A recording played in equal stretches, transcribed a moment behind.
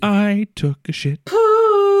I took a shit.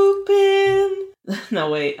 Poopin'. No,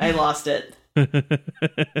 wait, I lost it. The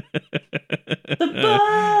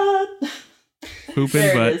butt. Poopin'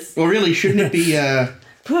 There butt. it is. Well, really, shouldn't it be,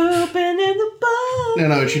 Poopin' in the butt.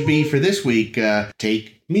 No, it should be for this week,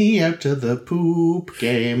 take me out to the poop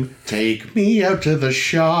game. Take me out to the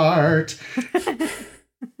shart.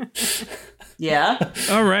 Yeah.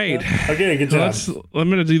 All right. Okay, good job. I'm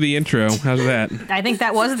going to do the intro. How's that? I think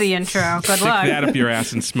that was the intro. Good Stick luck. that up your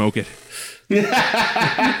ass and smoke it.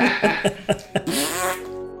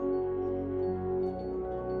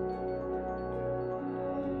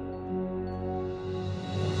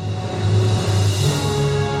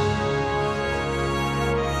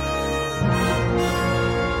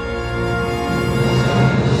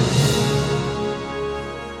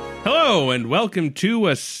 Hello, and welcome to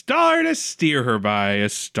A Star to Steer Her By, a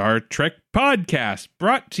Star Trek podcast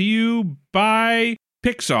brought to you by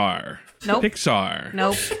Pixar. Nope. Pixar.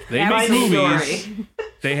 Nope. They make movies.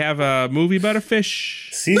 They have a movie about a fish.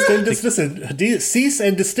 Cease and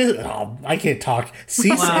desisted. Oh, I can't talk.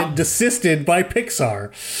 Cease and desisted by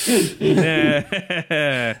Pixar.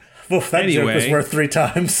 Oof, that joke was worth 3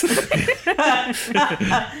 times.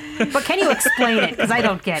 But can you explain it? Because I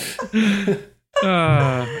don't get it.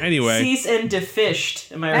 Anyway. Cease and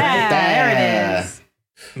defished. Am I right? There it is.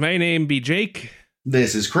 My name be Jake.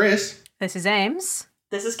 This is Chris. This is Ames.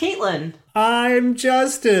 This is Caitlin. I'm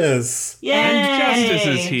Justice. Yay! And Justice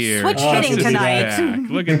is here. Switch hitting Justice is tonight. back.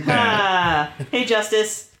 Look at that. Hey,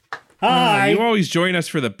 Justice. Hi. You always join us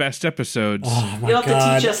for the best episodes. Oh my You'll have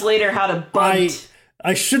God. to teach us later how to bunt.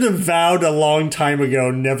 I should have vowed a long time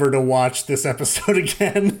ago never to watch this episode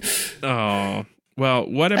again. Oh. Well,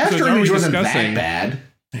 what episode After are we Image wasn't discussing? that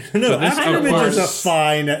bad. No, So this, After of Image course-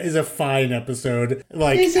 is a fine episode.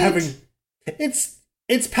 Like Is it? having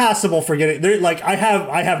it's passable for getting there. Like I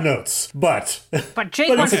have notes, but But Jake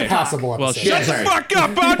but wants it's to a talk. passable Well, episode. shut the sorry. fuck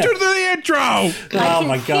up! On to the intro! Oh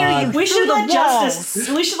my God. We should Through let the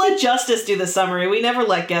walls. Justice do the summary. We never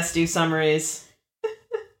let guests do summaries.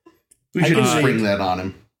 We should can spring read. that on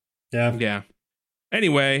him. Yeah. Yeah.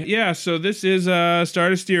 Anyway, yeah, so this is Star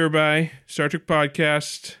to Steer By, Star Trek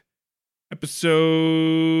Podcast,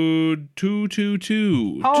 episode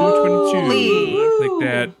 222. Holy. 222. Like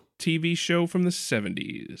that TV show from the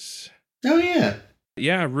 70s. Oh, yeah.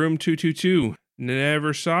 Yeah, Room 222.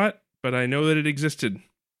 Never saw it, but I know that it existed.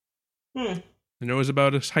 I know it was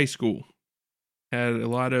about a high school. Had a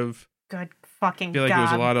lot of, Good fucking I feel like God. it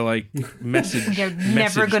was a lot of like message. You're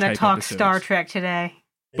never going to type talk episodes. Star Trek today.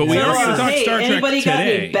 But we Yeah. are going to talk Hey, Star Trek anybody got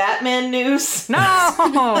today. any Batman news?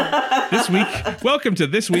 No! This week, welcome to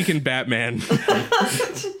This Week in Batman.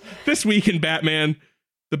 This week in Batman,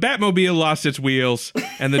 the Batmobile lost its wheels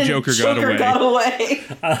and the Joker got away. got away.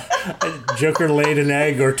 Joker laid an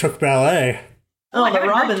egg or took ballet. Oh, I but haven't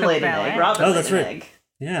heard Robin took laid an ballet. egg. Robin Oh, laid that's an right. egg.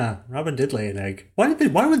 Yeah, Robin did lay an egg. Why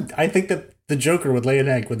would I think that the Joker would lay an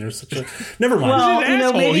egg when there's such a... Never mind. Well, He's an you know,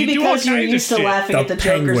 asshole. maybe He'd do all because you're kinds of used to shit. laughing at the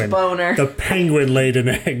Joker's boner. The penguin laid an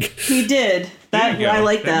egg. He did. There you go. I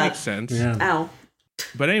like That that. makes sense. Yeah. Ow.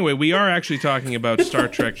 But anyway, we are actually talking about Star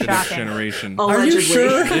Trek The Next Shocking. Generation. Are Allegedly. you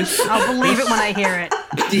sure? I'll believe it when I hear it.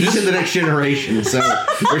 He's in the next generation, so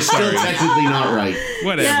we're still technically not right.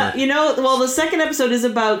 Whatever. Yeah, you know, well, the second episode is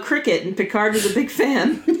about cricket, and Picard was a big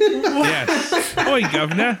fan. Yes. Oi,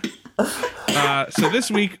 governor. So this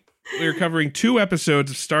week, we're covering 2 episodes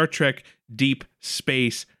of Star Trek Deep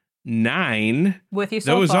Space Nine. With you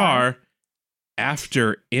so Those far. are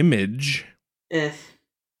After Image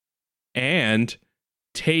and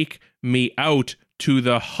Take Me Out to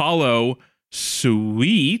the Hollow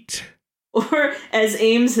Suite. Or, as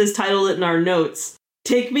Ames has titled it in our notes,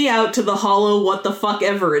 take me out to the hollow what the fuck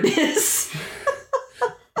ever it is.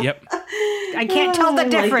 Yep. I can't tell the I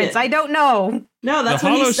like difference. it. I don't know. No, that's the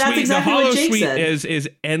what Hollow that's Suite, exactly the Hollow what Jake Suite said. is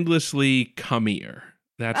endlessly cummier.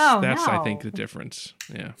 That's Oh, I no. think the difference.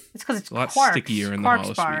 Yeah. It's because it's A lot quarks. stickier in the Quarks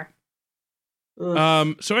Hollow bar.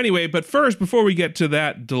 Ugh. So anyway, but first, before we get to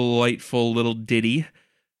that delightful little ditty,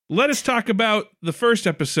 let us talk about the first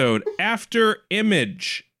episode, After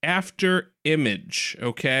Image. After Image,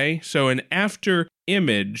 okay? So in After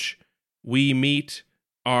Image, we meet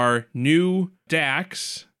our new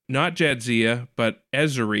Dax, not Jadzia, but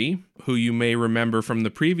Ezri, who you may remember from the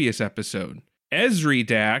previous episode. Ezri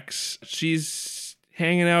Dax, she's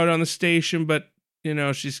hanging out on the station, but, you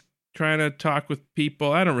know, she's trying to talk with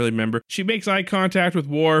people. I don't really remember. She makes eye contact with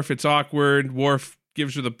Worf. It's awkward. Worf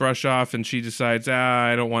gives her the brush off, and she decides,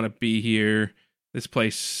 I don't want to be here. This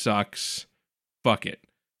place sucks. Fuck it.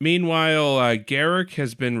 Meanwhile, Garrick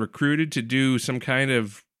has been recruited to do some kind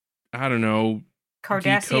of, I don't know,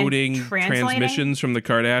 Cardassian decoding translating? transmissions from the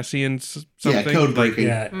Cardassians. Something. Yeah, code breaking.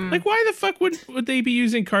 Yeah. Like, why the fuck would they be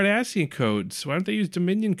using Cardassian codes? Why don't they use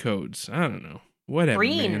Dominion codes? I don't know. Whatever,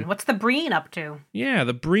 Breen. man. What's the Breen up to? Yeah,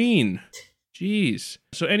 the Breen. Jeez.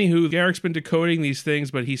 So anywho, Garrick's been decoding these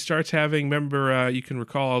things, but he starts having, remember, you can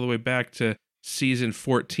recall all the way back to season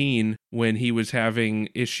 14 when he was having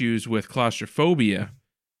issues with claustrophobia.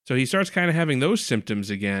 So he starts kind of having those symptoms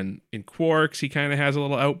again. In Quarks, he kind of has a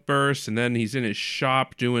little outburst, and then he's in his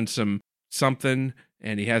shop doing something,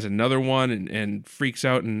 and he has another one and freaks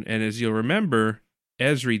out. And as you'll remember,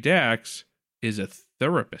 Ezri Dax is a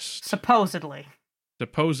therapist. Supposedly.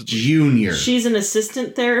 Junior. She's an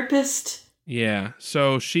assistant therapist. Yeah,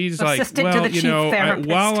 so she's Assistant like, to well, the you chief know, therapist.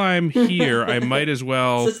 while I'm here, I might as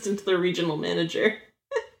well Assistant to the regional manager.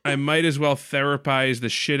 therapize the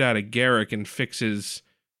shit out of Garrick and fix his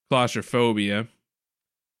claustrophobia.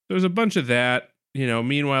 There's a bunch of that, you know.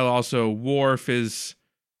 Meanwhile, also Worf is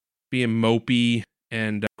being mopey,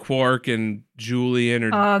 and Quark and Julian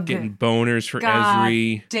are Ugh. getting boners for God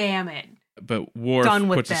Ezri. damn it. But Worf Done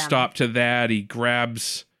with puts a them. stop to that. He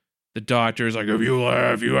grabs the doctor. He's like, if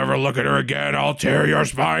you ever look at her again, I'll tear your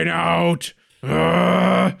spine out.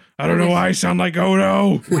 I don't know why I sound like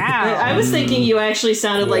Odo. Wow. I was thinking you actually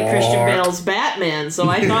sounded like Christian Bale's Batman, so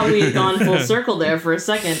I thought we had gone full circle there for a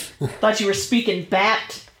second. Thought you were speaking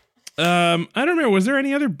Bat. I don't remember. Was there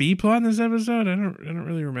any other B plot in this episode? I don't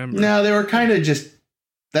really remember. No, they were kind of just.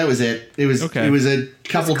 That was it. It was. Okay. It was a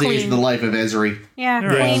couple It's days clean. in the life of Ezri. Yeah. All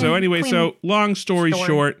right. clean- So anyway, clean so long story story.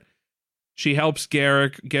 short, she helps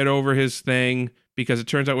Garrick get over his thing because it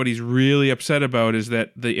turns out what he's really upset about is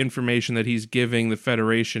that the information that he's giving the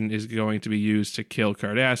Federation is going to be used to kill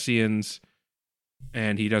Cardassians,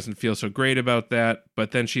 and he doesn't feel so great about that.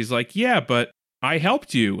 But then she's like, "Yeah, but I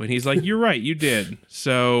helped you," and he's like, "You're right, you did.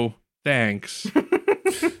 So thanks."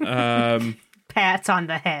 Pats on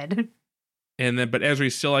the head. And then, but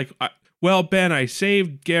Ezri's still like, well, Ben, I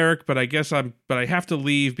saved Garrick, but I have to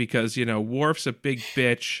leave because, you know, Worf's a big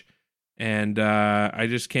bitch, and I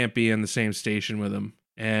just can't be in the same station with him.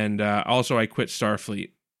 And also, I quit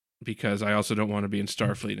Starfleet because I also don't want to be in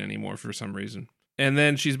Starfleet anymore for some reason. And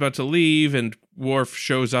then she's about to leave, and Worf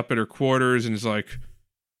shows up at her quarters and is like,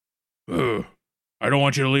 ugh, I don't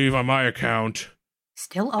want you to leave on my account.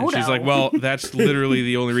 Still Odo. And she's like, well, that's literally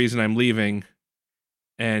the only reason I'm leaving.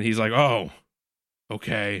 And he's like, oh,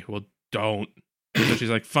 okay, well, don't. So she's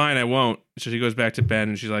like, fine, I won't. So she goes back to Ben,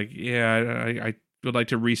 and she's like, yeah, I would like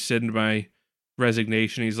to rescind my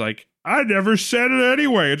resignation. He's like, I never said it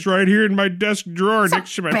anyway. It's right here in my desk drawer It's a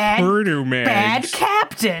next to my bad- Purdue mags. Bad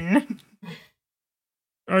captain.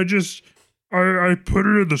 I put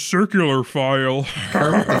it in the circular file.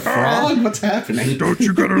 Kermit the Frog? What's happening? Don't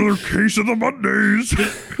you got another case of the Mondays?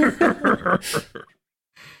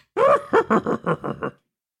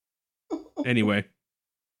 Anyway.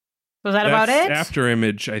 Was that about That's it? After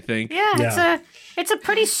Image, I think. Yeah, it's a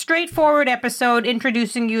pretty straightforward episode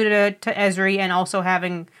introducing you to Ezri and also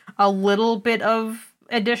having a little bit of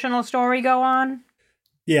additional story go on.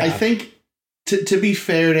 Yeah. I think, to be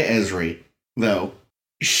fair to Ezri, though,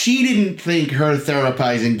 she didn't think her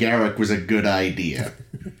therapizing Garrick was a good idea.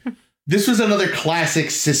 This was another classic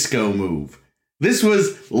Sisko move. This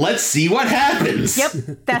was, let's see what happens. Yep,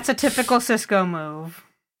 that's a typical Sisko move.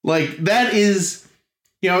 Like, that is,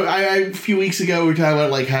 you know, a few weeks ago we were talking about,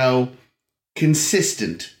 like, how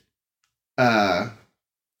consistent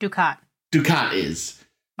Ducat. is.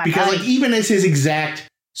 My Because, buddy. like, even as his exact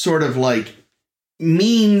sort of, like,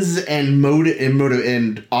 means and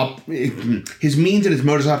his means and his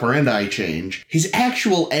modus operandi change, his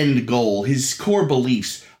actual end goal, his core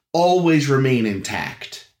beliefs, always remain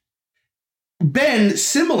intact. Ben,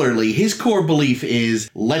 similarly, his core belief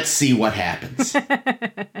is, let's see what happens.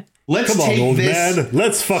 Let's Come on, take old this. man.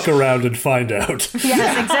 Let's fuck around and find out.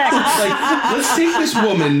 Yes, exactly. Like, let's take this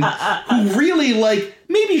woman who really, like,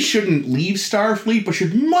 maybe shouldn't leave Starfleet, but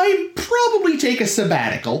might probably take a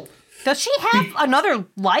sabbatical. Does she have another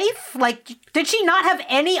life? Like, did she not have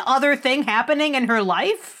any other thing happening in her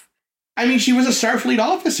life? I mean, she was a Starfleet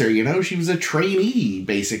officer, you know? She was a trainee,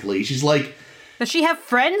 basically. She's like... Does she have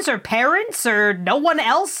friends or parents or no one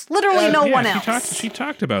else? Literally no one else. She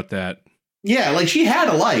talked about that. Yeah, like, she had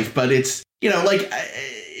a life, but it's, you know, like,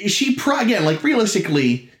 again, like,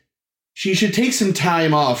 realistically, she should take some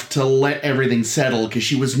time off to let everything settle, because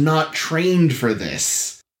she was not trained for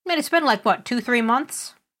this. I mean, it's been like, what, 2-3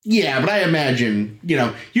 months? Yeah, but I imagine, you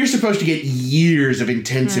know, you're supposed to get years of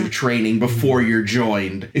intensive training before you're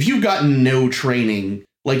joined. If you've gotten no training,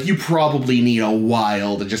 like, you probably need a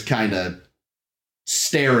while to just kind of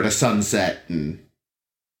stare at a sunset and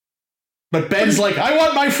But Ben's like, I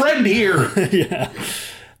want my friend here. Yeah.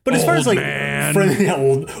 But as far as like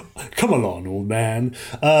come along, old man.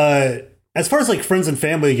 As far as like friends and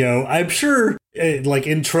family go, I'm sure like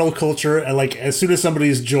in Trill culture, like as soon as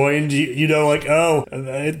somebody's joined, you know, like, oh,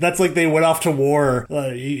 that's like they went off to war.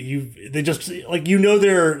 They just like, you know,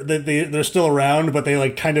 they're still around, but they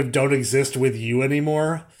like kind of don't exist with you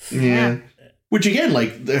anymore. Yeah. Which again,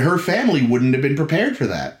 like her family wouldn't have been prepared for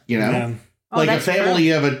that, you know? Yeah. Like a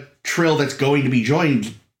family of a Trill that's going to be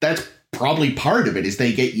joined, that's probably part of it, is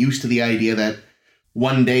they get used to the idea that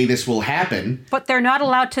one day this will happen. But they're not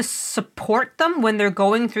allowed to support them when they're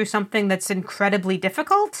going through something that's incredibly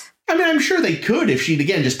difficult? I mean, I'm sure they could if she'd,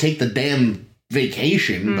 again, just take the damn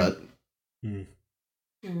vacation,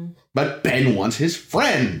 but Ben wants his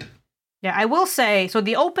friend. Yeah, I will say, so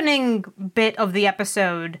the opening bit of the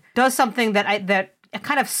episode does something that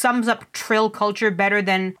kind of sums up Trill culture better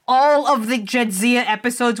than all of the Jadzia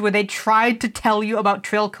episodes where they tried to tell you about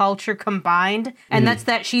Trill culture combined. And that's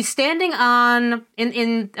that she's standing on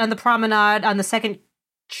the promenade on the second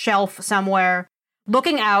shelf somewhere,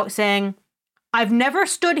 looking out, saying, I've never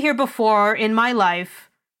stood here before in my life,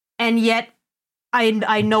 and yet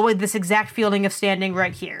I know this exact feeling of standing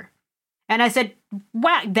right here. And I said,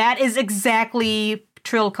 wow, that is exactly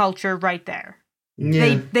Trill culture right there.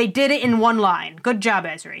 Yeah. They did it in one line. Good job,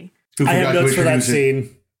 Ezri. I have notes for that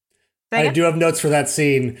scene. I do have notes for that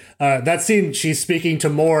scene. That scene, she's speaking to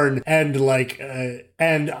Morn, and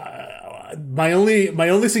my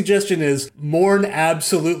only suggestion is Morn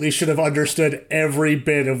absolutely should have understood every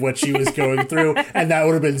bit of what she was going through, and that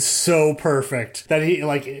would have been so perfect. That he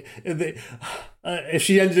if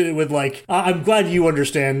she ended it with like, I'm glad you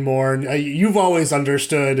understand, Morn. You've always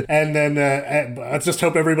understood. And then let's just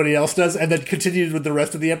hope everybody else does. And then continued with the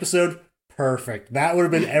rest of the episode. Perfect. That would have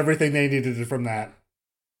been everything they needed from that.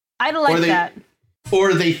 I'd like that.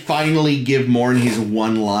 Or they finally give Morn his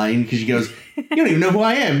one line because she goes, you don't even know who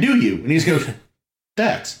I am, do you? And he just goes,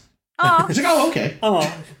 Dex. Oh. He's like, oh, okay.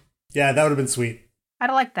 Oh, yeah, that would have been sweet. I'd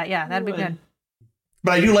like that. Yeah, that'd be good.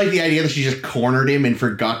 But I do like the idea that she just cornered him and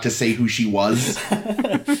forgot to say who she was.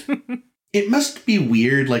 It must be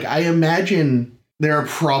weird. Like, I imagine there are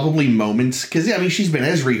probably moments, because, I mean, she's been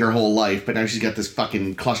Ezri her whole life, but now she's got this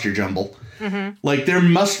fucking cluster jumble. Mm-hmm. Like, there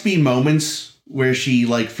must be moments where she,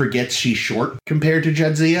 like, forgets she's short compared to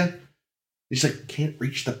Jadzia. She's like, can't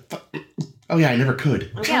reach the... Oh, yeah, I never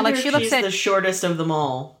could. Yeah, like, she looks at... the shortest of them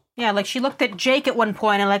all. Yeah, like, she looked at Jake at one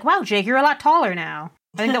point and like, wow, Jake, you're a lot taller now.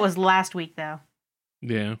 I think that was last week, though.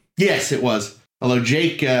 Yeah. Yes, it was. Although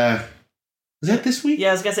Jake, was that this week? Yeah,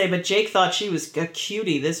 I was gonna say, but Jake thought she was a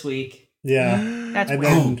cutie this week. Yeah. That's and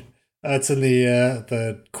weird. Then, it's in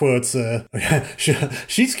the quotes,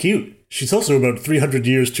 she's cute. She's also about 300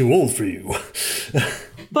 years too old for you.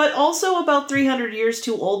 But also about 300 years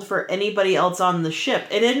too old for anybody else on the ship.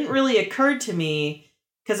 It didn't really occur to me,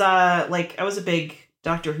 because I was a big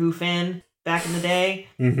Doctor Who fan back in the day,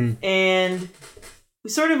 and... we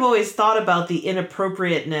sort of always thought about the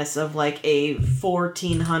inappropriateness of, like, a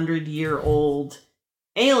 1,400-year-old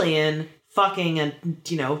alien fucking a,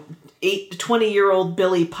 20-year-old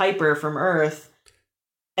Billy Piper from Earth.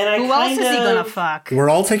 And Who else is he gonna fuck? We're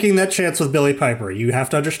all taking that chance with Billy Piper. You have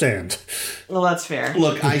to understand. Well, that's fair.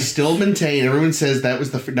 Look, I still maintain, everyone says that was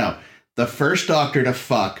the first Doctor to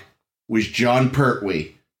fuck was John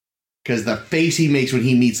Pertwee. Because the face he makes when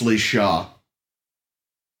he meets Liz Shaw.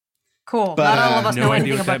 Cool. But, not all of us no know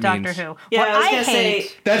idea anything what about that Doctor means. Who. Yeah, what I was gonna hate...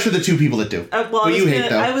 say... That's for the two people that do. I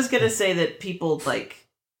was gonna say that people, like,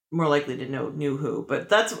 more likely to knew who, but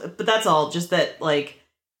that's all. Just that, like,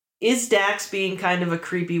 is Dax being kind of a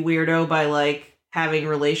creepy weirdo by, like, having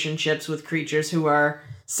relationships with creatures who are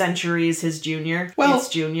centuries his junior? Well, his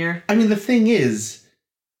junior. I mean, the thing is,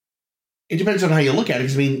 it depends on how you look at it.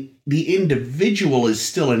 Because, I mean, the individual is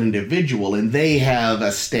still an individual, and they have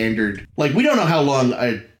a standard. Like, we don't know how long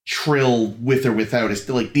a Trill, with or without, is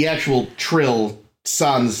still, like, the actual Trill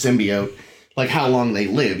Sans symbiote, like, how long they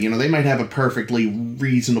live. You know, they might have a perfectly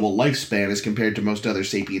reasonable lifespan as compared to most other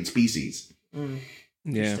sapient species. Interesting.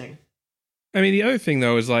 Yeah. I mean, the other thing,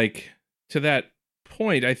 though, is, like, to that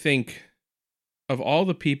point, I think of all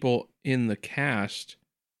the people in the cast,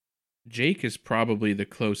 Jake is probably the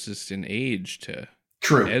closest in age to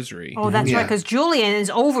True. Ezri. Oh, that's right, because Julian is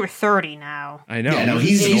over 30 now. I know. Yeah, no,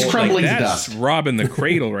 he's crumbling to that's dust. robbing the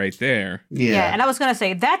cradle right there. Yeah. And I was going to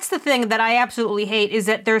say, that's the thing that I absolutely hate, is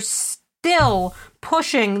that they're still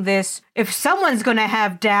pushing this, if someone's going to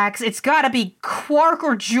have Dax, it's got to be Quark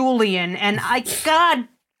or Julian, and I hate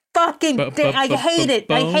it.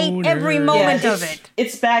 I hate every moment of it.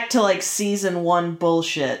 It's back to, like, season 1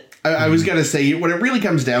 bullshit. I was going to say, what it really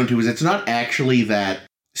comes down to is it's not actually that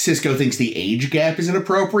Sisko thinks the age gap is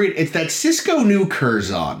inappropriate. It's that Sisko knew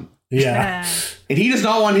Curzon. Yeah. And he does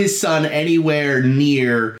not want his son anywhere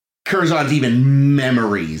near Curzon's even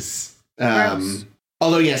memories.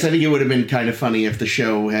 Although, yes, I think it would have been kind of funny if the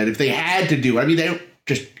show if they had to do it. I mean, they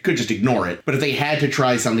could just ignore it. But if they had to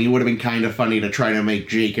try something, it would have been kind of funny to try to make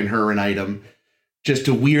Jake and her an item just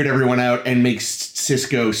to weird everyone out and make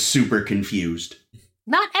Sisko super confused.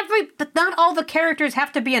 Not all the characters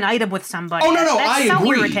have to be an item with somebody. Oh, no, That's I so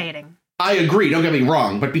agree. irritating. I agree, don't get me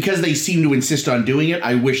wrong, but because they seem to insist on doing it,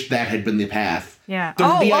 I wish that had been the path. Yeah.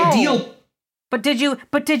 The ideal... But did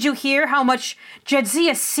you hear how much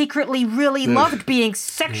Jadzia secretly really loved being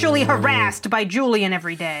sexually harassed by Julian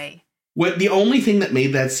every day? The only thing that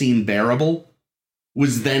made that scene bearable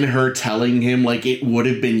was then her telling him, like, it would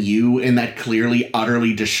have been you, and that clearly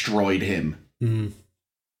utterly destroyed him.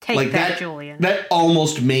 Take like that, Julian. That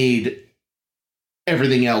almost made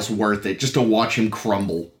everything else worth it, just to watch him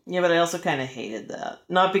crumble. Yeah, but I also kind of hated that.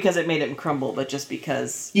 Not because it made him crumble, but just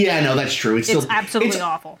because... Yeah, no, that's true. It's absolutely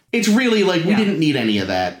awful. It's really, like, we didn't need any of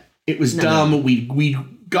that. It was dumb. No. We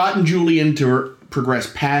gotten Julian to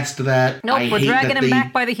progress past that. Nope, we're dragging him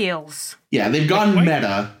back by the heels. Yeah, they've gone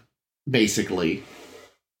meta, basically.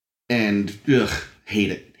 And,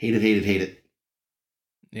 hate it. Hate it.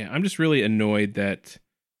 Yeah, I'm just really annoyed that,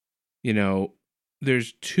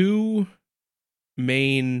 there's two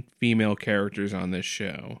main female characters on this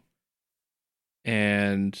show.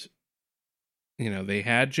 And, they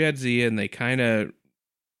had Jadzia and they kind of,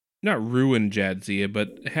 not ruined Jadzia,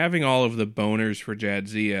 but having all of the boners for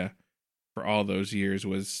Jadzia for all those years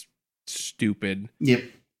was stupid. Yep.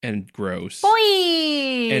 and gross.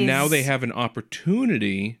 Boys! And now they have an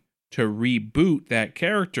opportunity to reboot that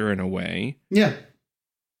character in a way. Yeah.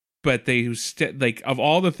 But they like of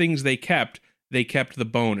all the things they kept the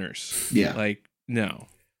boners. Yeah. Like, no.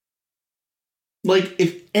 Like,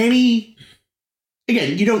 if any...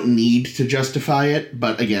 Again, you don't need to justify it,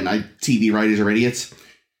 but again, TV writers are idiots.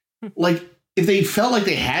 Like, if they felt like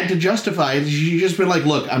they had to justify it, you just been like,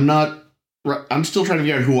 look, I'm still trying to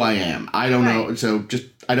figure out who I am. I don't know. So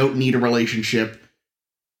I don't need a relationship.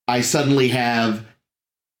 I suddenly have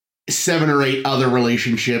 7 or 8 other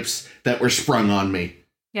relationships that were sprung on me.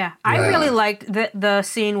 Yeah, I really liked the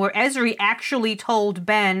scene where Ezri actually told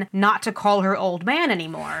Ben not to call her old man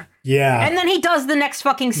anymore. Yeah. And then he does the next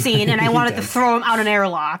fucking scene, and I wanted to throw him out an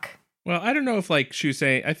airlock. Well, I don't know if, like, she was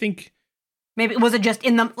saying, I think... Maybe, was it just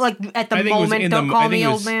in the, like, at the moment, don't call me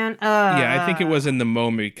old man? Yeah, I think it was in the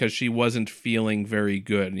moment because she wasn't feeling very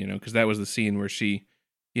good, because that was the scene where she,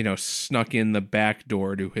 snuck in the back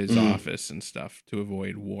door to his office and stuff to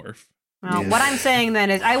avoid Worf. Well, what I'm saying then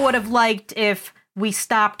is I would have liked if we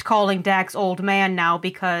stopped calling Dax old man now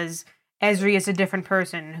because Ezri is a different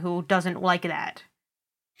person who doesn't like that.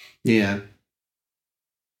 Yeah.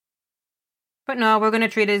 But no, we're going to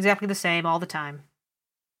treat it exactly the same all the time.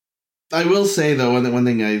 I will say, though, one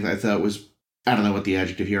thing I thought was, I don't know what the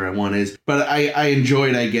adjective here I want is, but I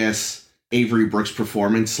enjoyed, I guess, Avery Brooks'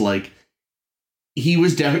 performance. Like, he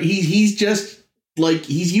was he's just, like,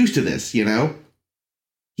 he's used to this,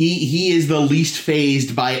 He is the least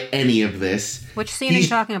fazed by any of this. Which scene are you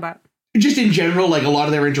talking about? Just in general, like, a lot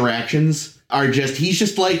of their interactions are just, he's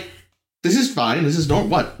just like, this is fine, this is normal.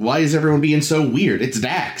 What? Why is everyone being so weird? It's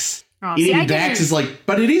Dax. Oh, Even Dax is like,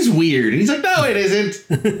 but it is weird. And he's like, no, it isn't.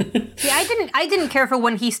 See, I didn't care for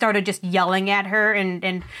when he started just yelling at her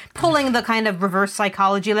and pulling the kind of reverse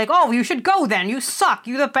psychology, like, oh, you should go then. You suck.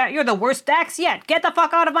 You're the worst Dax yet. Get the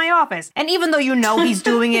fuck out of my office. And even though he's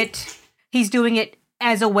doing it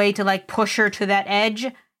as a way to, like, push her to that edge,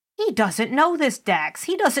 he doesn't know this Dax.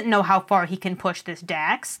 He doesn't know how far he can push this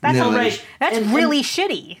Dax. That's really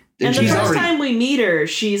shitty. And the first time we meet her,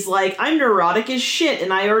 she's like, I'm neurotic as shit,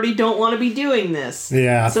 and I already don't want to be doing this.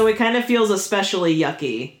 Yeah. So it kind of feels especially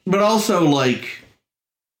yucky. But also, like,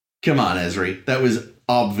 come on, Ezri. That was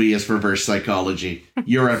obvious reverse psychology.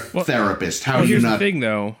 You're a therapist. How do you not... Here's the thing,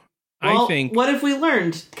 though. Well, I think... what have we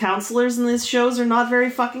learned? Counselors in these shows are not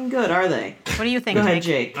very fucking good, are they? What do you think, Go ahead,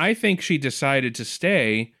 Jake? I think she decided to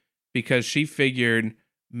stay because she figured,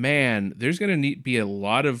 man, there's going to be a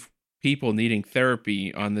lot of people needing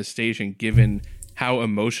therapy on this station given how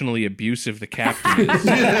emotionally abusive the captain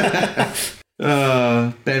is.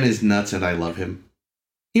 Ben is nuts and I love him.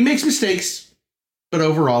 He makes mistakes, but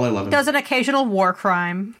overall I love him. Does an occasional war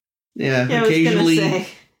crime. Yeah, occasionally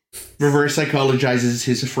reverse psychologizes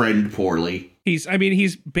his friend poorly.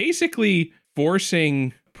 He's basically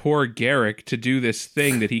forcing poor Garrick to do this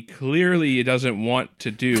thing that he clearly doesn't want to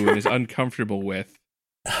do and is uncomfortable with.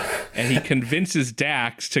 And he convinces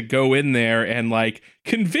Dax to go in there and, like,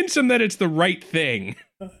 convince him that it's the right thing.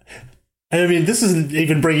 I mean, this isn't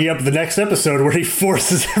even bringing up the next episode where he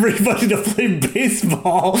forces everybody to play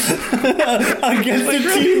baseball against a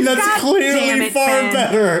team that's God clearly it, far Ben.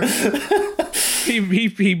 better.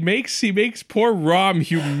 He makes poor Rom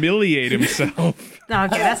humiliate himself.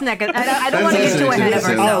 Okay, that's not good. I don't want to get too ahead of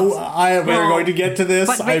ourselves. We're going to get to this.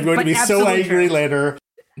 But I'm going to be so absolutely angry true. later.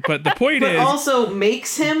 But the point But is, also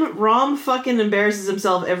makes him Rom fucking embarrasses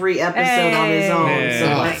himself every episode on his own. Hey.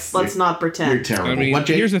 So Oh, let's not pretend. You're terrible. I mean, What,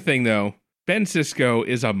 Jake? here's the thing, though. Ben Sisko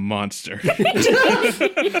is a monster.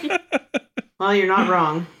 Well, you're not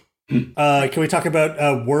wrong. Can we talk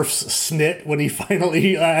about Worf's snit when he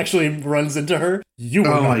finally actually runs into her? You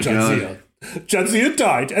are Oh my not Jadzia. Jadzia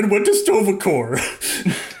died and went to Stovacor.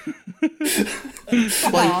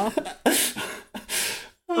 Worf.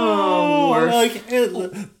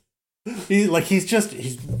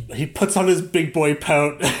 He puts on his big boy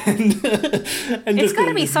pout and It's just got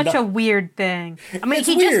to be such a weird thing. I mean, It's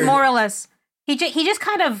he weird. just more or less he just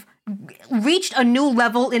kind of reached a new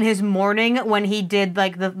level in his mourning when he did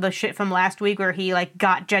like the shit from last week where he like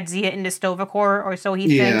got Jadzia into Stovacor, or so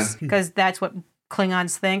he Yeah. thinks, because that's what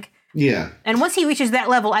Klingons think. Yeah. And once he reaches that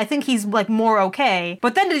level, I think he's like more okay.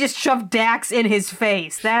 But then to just shove Dax in his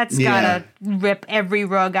face, that's gotta rip every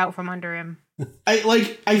rug out from under him. I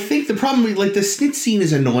think the problem, like, the snit scene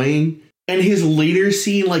is annoying, and his later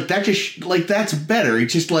scene, like, that just, like, that's better.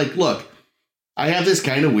 It's just like, look, I have this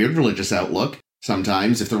kind of weird religious outlook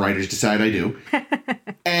sometimes, if the writers decide I do.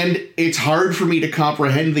 And it's hard for me to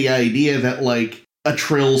comprehend the idea that, like, a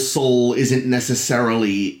Trill's soul isn't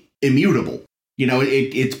necessarily immutable. You know,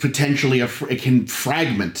 it's potentially it can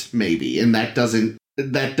fragment, maybe, and that doesn't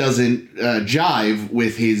jive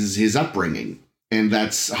with his upbringing. And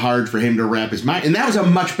that's hard for him to wrap his mind. And that was a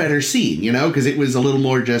much better scene, you know, because it was a little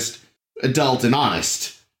more just adult and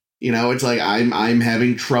honest. You know, it's like, I'm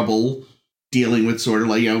having trouble dealing with sort of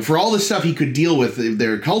like, you know, for all the stuff he could deal with,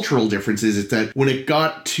 their cultural differences, it's that when it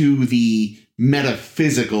got to the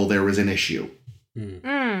metaphysical, there was an issue.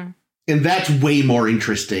 Mm. And that's way more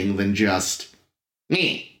interesting than just,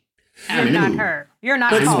 me. You're not her. You're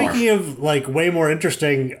not But her. speaking of like way more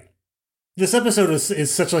interesting, this episode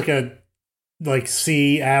is such like a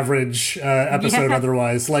C average episode. Yeah.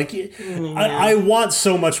 Otherwise, like I want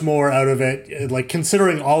so much more out of it. Like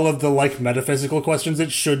considering all of the like metaphysical questions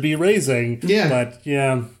it should be raising. Yeah. But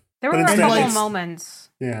yeah, There but were a instead couple it's- moments.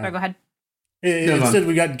 Yeah. Sorry, go ahead. Instead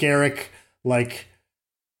we got Garrick like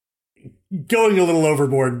going a little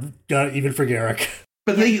overboard, even for Garrick.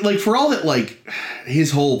 But they, like, for all that, like,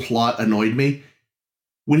 his whole plot annoyed me,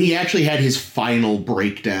 when he actually had his final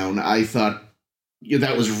breakdown, I thought, yeah,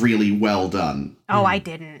 that was really well done. Oh, I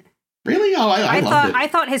didn't. Really? Oh, I loved it. I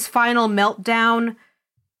thought his final meltdown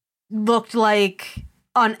looked like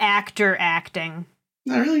an actor acting.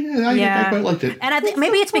 No, really? I Yeah. quite liked it. And I think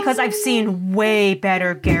maybe it's because I've seen way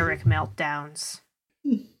better Garrick meltdowns.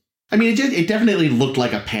 I mean, it definitely looked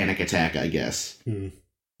like a panic attack, I guess.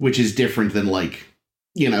 Which is different than, like,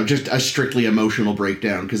 you know, just a strictly emotional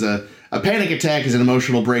breakdown. Because a panic attack is an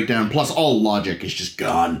emotional breakdown, plus all logic is just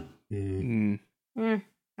gone.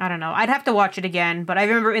 I don't know. I'd have to watch it again, but I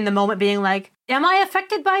remember in the moment being like, am I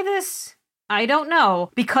affected by this? I don't know,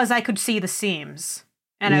 because I could see the seams.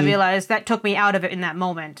 And I realized that took me out of it in that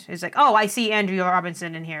moment. It's like, oh, I see Andrea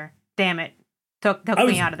Robinson in here. Damn it. Took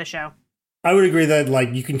me out of the show. I would agree that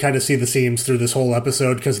like you can kind of see the seams through this whole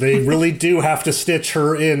episode because they really do have to stitch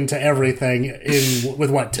her into everything with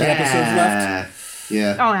what 10 episodes left.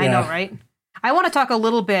 Yeah. Oh, I know, Yeah. right? I want to talk a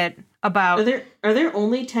little bit about... Are there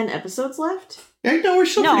only 10 episodes left? Yeah, no, we're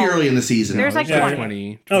still No. pretty early in the season. There's like 20.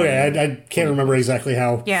 20. Okay, I can't remember exactly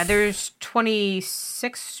how. Yeah, there's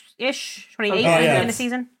 26-ish, 28 Okay. Oh, in yeah. the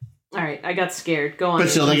season. All right, I got scared. Go on. But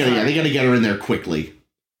still, they gotta get her in there quickly.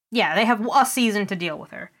 Yeah, they have a season to deal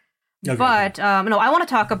with her. Okay. But, no, I want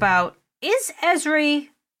to talk about, is Esri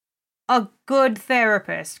a good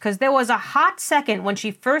therapist? Because there was a hot second when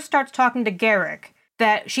she first starts talking to Garrick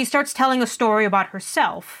that she starts telling a story about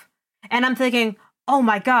herself. And I'm thinking, oh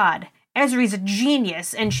my god, Esri's a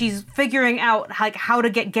genius, and she's figuring out like how to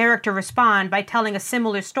get Garrick to respond by telling a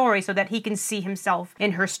similar story so that he can see himself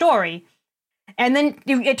in her story. And then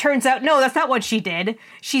it turns out, no, that's not what she did.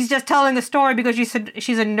 She's just telling the story because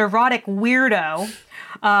she's a neurotic weirdo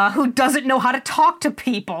who doesn't know how to talk to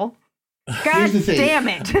people. God Here's the thing. damn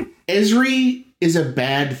it. Esri is a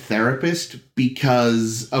bad therapist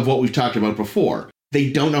because of what we've talked about before.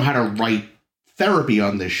 They don't know how to write therapy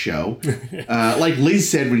on this show. Like Liz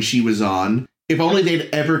said when she was on, if only they'd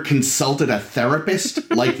ever consulted a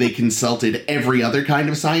therapist like they consulted every other kind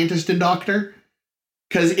of scientist and doctor.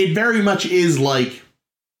 Because it very much is like,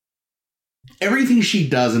 everything she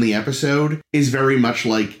does in the episode is very much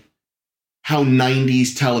like how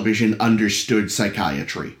 90s television understood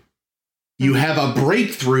psychiatry. You have a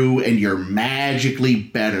breakthrough and you're magically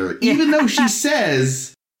better. Even though she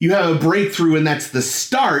says you have a breakthrough and that's the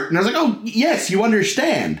start. And I was like, oh, yes, you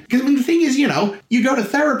understand. Because I mean, the thing is, you know, you go to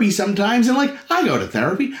therapy sometimes and like, I go to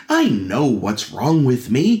therapy. I know what's wrong with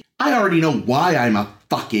me. I already know why I'm a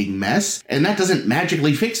fucking mess. And that doesn't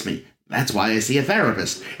magically fix me. That's why I see a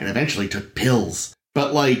therapist and eventually took pills.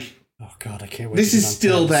 But like, oh God, I can't wait. This is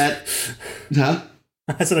still that, huh?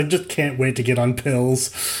 I said I just can't wait to get on pills.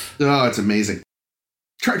 Oh, it's amazing.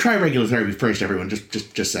 Try regular therapy first, everyone.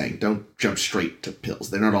 Just saying. Don't jump straight to pills.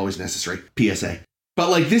 They're not always necessary. PSA. But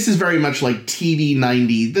like, this is very much like TV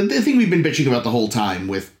 90. The thing we've been bitching about the whole time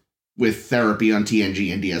with therapy on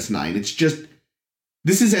TNG and DS9. It's just,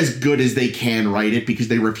 this is as good as they can write it because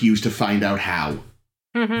they refuse to find out how.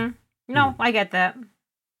 Mm-hmm. No, I get that.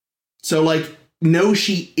 So like, no,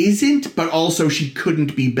 she isn't, but also she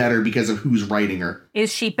couldn't be better because of who's writing her.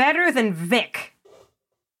 Is she better than Vic?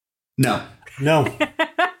 No. No.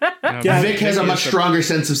 No, Vic has a much stronger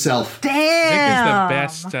sense of self. Damn. Vic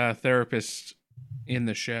is the best therapist in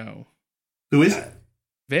the show. Who is?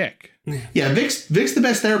 Vic. Yeah, Vic's the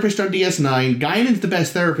best therapist on DS9. Guinan's the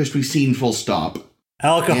best therapist we've seen, full stop.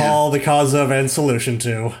 Alcohol, the cause of and solution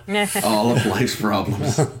to. All of life's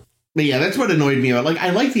problems. But yeah, that's what annoyed me about. Like, I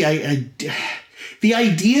like the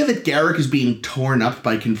idea that Garrick is being torn up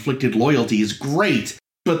by conflicted loyalty is great,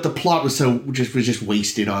 but the plot was just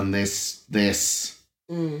wasted on this. Because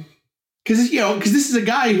this is a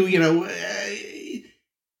guy who,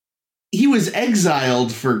 he was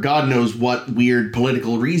exiled for God knows what weird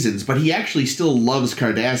political reasons, but he actually still loves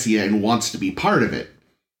Cardassia and wants to be part of it.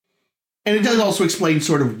 And it does also explain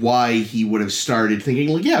sort of why he would have started thinking,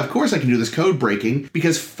 like, yeah, of course I can do this code breaking,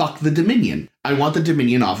 because fuck the Dominion. I want the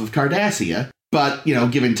Dominion off of Cardassia. But,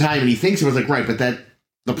 given time, and he thinks it was like, right, but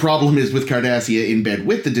the problem is with Cardassia in bed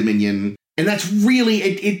with the Dominion. And that's really,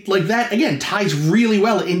 it like that, again, ties really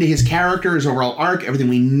well into his character, his overall arc, everything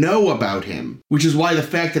we know about him. Which is why the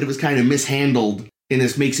fact that it was kind of mishandled in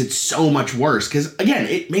this makes it so much worse. Because, again,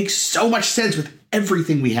 it makes so much sense with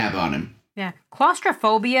everything we have on him. Yeah.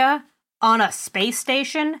 Claustrophobia on a space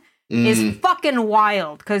station is fucking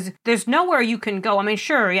wild, because there's nowhere you can go. I mean,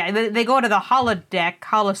 sure, yeah, they go to the holodeck,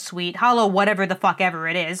 holosuite, whatever the fuck ever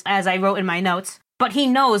it is, as I wrote in my notes. But he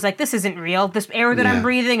knows, like, this isn't real. This air that I'm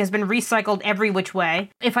breathing has been recycled every which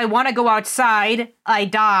way. If I want to go outside, I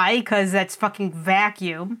die, because that's fucking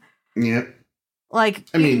vacuum. Yeah. Like,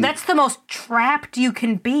 I mean, that's the most trapped you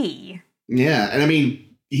can be. Yeah, and I mean,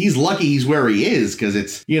 he's lucky he's where he is, because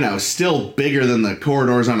it's, still bigger than the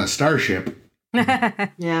corridors on a starship.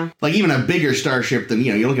 Yeah. Like, even a bigger starship than,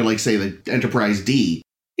 you look at, like, say, the Enterprise D.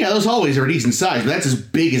 Yeah, those hallways are a decent size, but that's as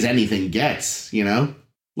big as anything gets,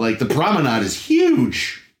 Like, the promenade is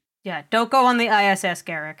huge. Yeah, don't go on the ISS,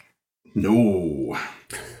 Garrick. No.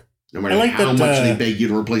 No matter how much they beg you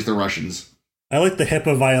to replace the Russians. I like the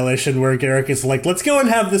HIPAA violation where Garrick is like, let's go and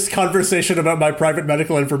have this conversation about my private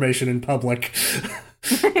medical information in public.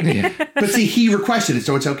 Yeah. But see, he requested it,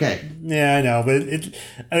 so it's okay. Yeah, I know, but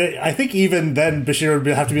I think even then Bashir would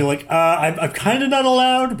have to be like, I'm kind of not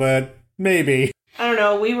allowed, but maybe. I don't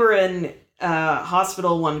know, we were in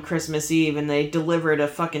hospital one Christmas Eve and they delivered a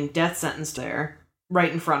fucking death sentence there,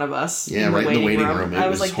 right in front of us. Yeah, right in the waiting room. I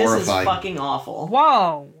was like, horrifying. This is fucking awful.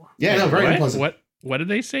 Whoa. Yeah, no, very unpleasant. What did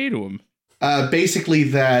they say to him? Basically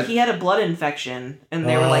that he had a blood infection, and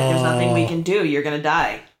they were like, there's nothing we can do, you're gonna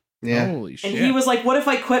die. Yeah. Holy shit. And he was like, what if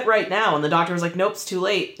I quit right now? And the doctor was like, nope, it's too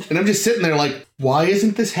late. And I'm just sitting there like, why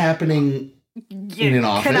isn't this happening in an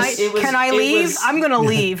office? Can I leave? I'm gonna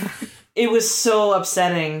leave. It was so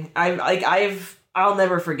upsetting. I'll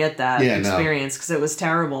never forget that experience because it was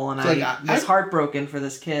terrible, and I was heartbroken for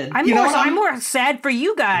this kid. I'm more sad for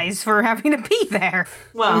you guys for having to be there.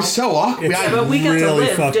 Well, it was so awkward. But we got to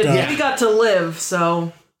live. We got to live,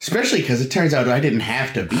 so. Especially because it turns out I didn't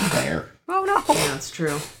have to be there. Oh no. Yeah, that's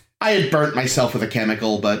true. I had burnt myself with a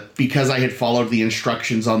chemical, but because I had followed the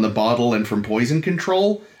instructions on the bottle and from poison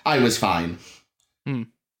control, I was fine.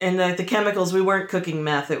 And the chemicals, we weren't cooking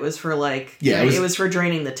meth. It was for it was for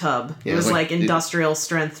draining the tub. Yeah, it was like industrial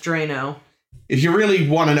strength Drano. If you really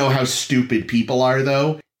want to know how stupid people are,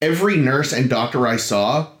 though, every nurse and doctor I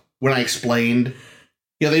saw, when I explained,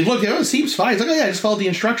 they looked, it seems fine. It's like, oh yeah, I just followed the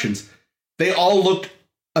instructions. They all looked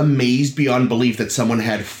amazed beyond belief that someone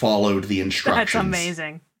had followed the instructions. That's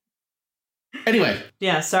amazing. Anyway.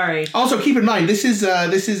 Yeah, sorry. Also, keep in mind, this is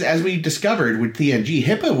as we discovered with TNG,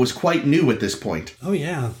 HIPAA was quite new at this point. Oh,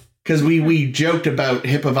 yeah. Because we joked about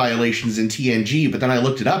HIPAA violations in TNG, but then I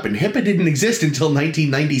looked it up, and HIPAA didn't exist until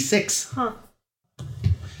 1996. Huh.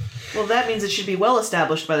 Well, that means it should be well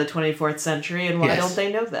established by the 24th century, and why don't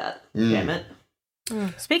they know that? Damn it.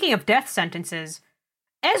 Speaking of death sentences,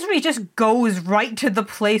 Ezri just goes right to the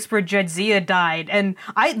place where Jadzia died, and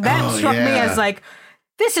that struck me as like,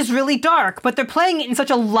 this is really dark, but they're playing it in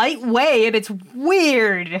such a light way, and it's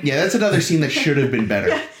weird. Yeah, that's another scene that should have been better.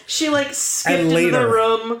 Yeah, she like skipped into the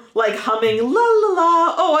room, like humming la la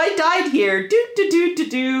la. Oh, I died here. Do do do do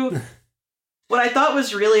do. What I thought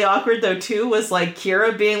was really awkward though too was like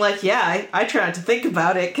Kira being like, "Yeah, I try not to think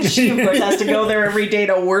about it because she of course has to go there every day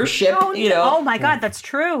to worship." You know. Oh my god, that's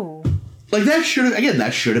true. Like that should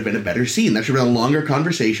have been a better scene. That should have been a longer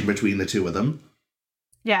conversation between the two of them.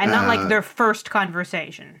 Yeah, and not like their first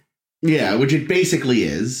conversation. Yeah, which it basically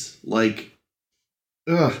is. Like,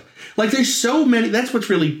 ugh. Like, there's so many... That's what's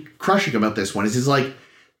really crushing about this one, is like,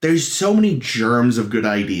 there's so many germs of good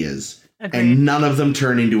ideas, and none of them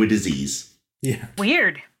turn into a disease. Yeah.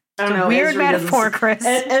 Weird. I don't know. Weird metaphor, Chris.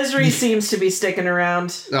 Ezri seems to be sticking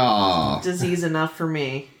around. Aw. Disease enough for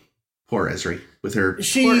me. Poor Ezri. With her... Poor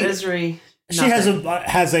Ezri. She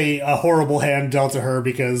has a horrible hand dealt to her,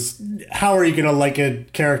 because how are you going to like a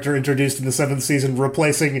character introduced in the 7th season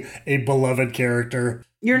replacing a beloved character?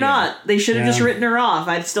 You're not. They should have just written her off.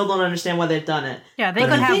 I still don't understand why they've done it. Yeah, they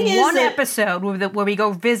could have one episode where we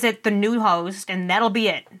go visit the new host, and that'll be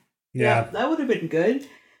it. Yeah, that would have been good.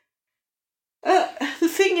 The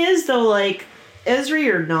thing is, though, like,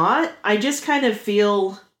 Ezri or not, I just kind of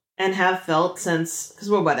feel and have felt since, because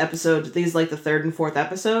what episode? These like the 3rd and 4th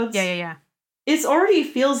episodes? Yeah. It already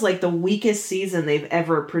feels like the weakest season they've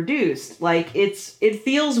ever produced. Like, it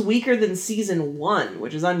feels weaker than season 1,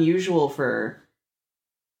 which is unusual for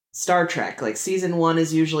Star Trek. Like, season 1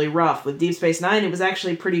 is usually rough. With Deep Space Nine, it was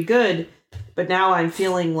actually pretty good, but now I'm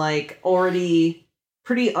feeling like already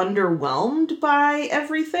pretty underwhelmed by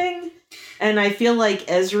everything. And I feel like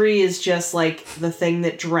Ezri is just like the thing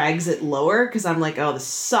that drags it lower, because I'm like, oh, this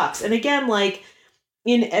sucks. And again, like,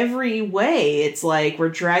 in every way, it's like we're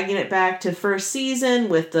dragging it back to first season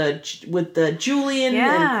with the Julian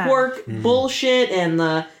and Quark bullshit, and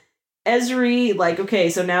the Ezri, like, okay,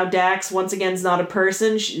 so now Dax once again is not a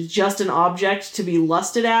person, she's just an object to be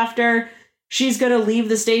lusted after. She's gonna leave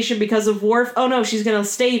the station because of Worf. Oh no, she's gonna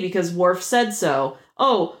stay because Worf said so.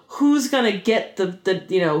 Oh, who's gonna get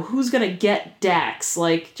who's gonna get Dax?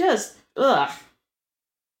 Like, just ugh.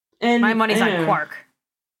 And my money's on Quark.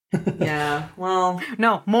 Yeah, well...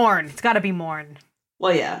 No, Morn. It's gotta be Morn.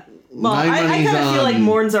 Well, yeah. Well, I kind of feel like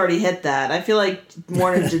Morn's already hit that. I feel like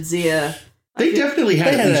Morn and Jadzia... They definitely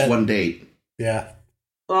had at least one date. Yeah.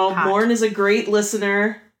 Well, Morn is a great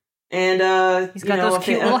listener, and, he's got those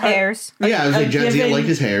cute little hairs. Yeah, I was like, Jadzia liked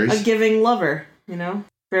his hairs. A giving lover,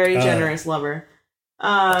 Very generous lover.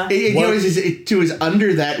 To his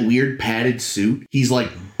under that weird padded suit, he's like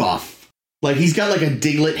buff. Like, he's got like a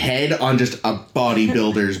Diglett head on just a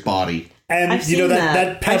bodybuilder's body. And I've seen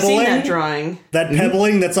that pebbling, I've seen that drawing. That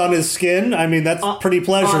pebbling that's on his skin, I mean, that's pretty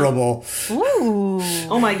pleasurable. Ooh.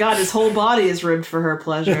 Oh my god, his whole body is ribbed for her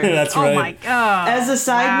pleasure. That's right. Oh my god. As a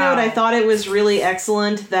side note, I thought it was really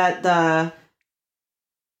excellent that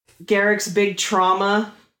Garrick's big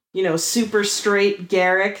trauma, super straight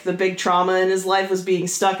Garrick, the big trauma in his life was being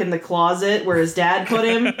stuck in the closet where his dad put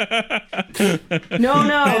him.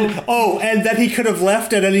 No. And that he could have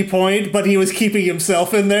left at any point, but he was keeping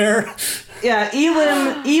himself in there. Yeah,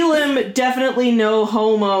 Elim, definitely no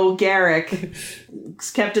homo Garrick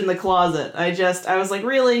kept in the closet. I was like,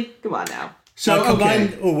 really? Come on now. So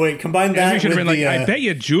combine that with the... I bet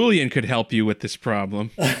you Julian could help you with this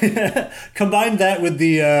problem. Combine that with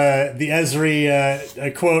the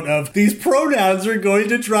Ezri quote of, "These pronouns are going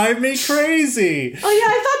to drive me crazy." Oh yeah,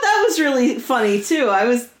 I thought that was really funny too.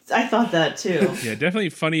 I thought that too. Yeah, definitely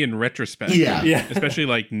funny in retrospect. Yeah. Especially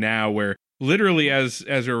like now, where literally as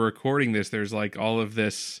we're recording this, there's like all of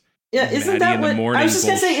this. Yeah, isn't that what I was just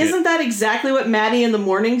gonna say? Isn't that exactly what Maddie in the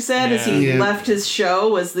morning said as he left his show?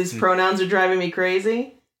 Was these pronouns are driving me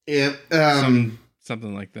crazy? Yeah,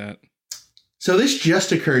 something like that. So this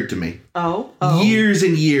just occurred to me. Oh. Years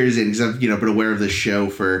and years in, because I've been aware of this show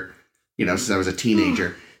for since I was a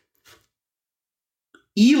teenager.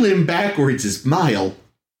 Elim backwards is Mile.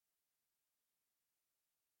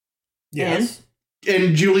 Yes.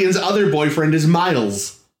 And Julian's other boyfriend is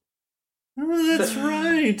Miles. Oh, that's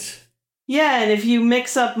right. Yeah, and if you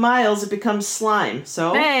mix up Miles, it becomes slime.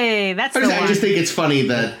 So hey, that's the one. I just think it's funny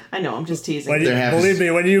that I know I'm just teasing. Believe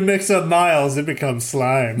me, when you mix up Miles, it becomes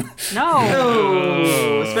slime.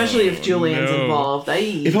 No, especially if Julian's involved.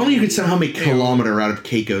 If only you could somehow make Kilometer out of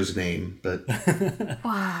Keiko's name, but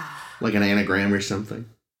like an anagram or something.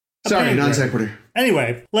 Sorry, non sequitur.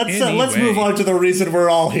 Anyway, let's move on to the reason we're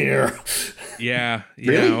all here. Yeah.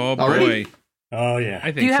 Really? Oh Already? boy. Oh yeah. I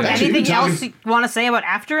think Do you have so. Actually, anything we've been talking- else you want to say about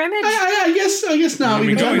After Image? I guess not. We've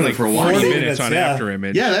We've been been talking going about like it for a 40 while. minutes on Yeah. After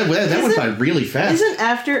Image. Yeah, that went by really fast. Isn't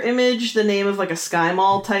After Image the name of like a Sky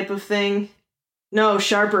Mall type of thing? No,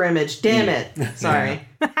 Sharper Image. Damn it. Sorry.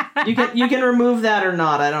 You can remove that or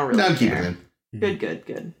not. I don't really No, I'm keeping care. it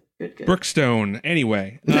in. Good. Brookstone.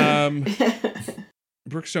 Anyway,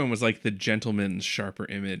 Brookstone was like the gentleman's Sharper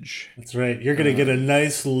Image. That's right. You're gonna get a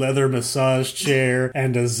nice leather massage chair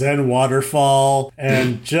and a Zen waterfall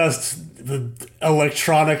and just the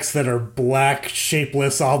electronics that are black,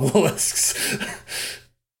 shapeless obelisks.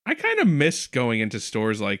 I kind of miss going into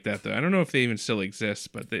stores like that, though. I don't know if they even still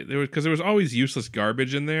exist, but there was always useless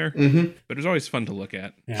garbage in there. Mm-hmm. But it was always fun to look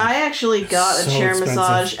at. Yeah. I actually got a So chair expensive.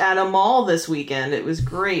 massage at a mall this weekend. It was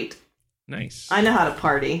great. Nice. I know how to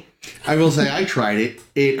party. I will say I tried it.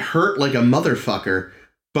 It hurt like a motherfucker,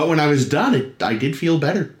 but when I was done, I did feel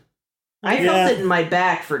better. I Yeah. felt it in my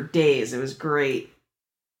back for days. It was great.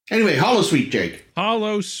 Anyway, Hollow Sweet, Jake.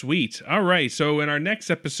 Hollow Suite. All right. So in our next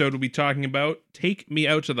episode, we'll be talking about Take Me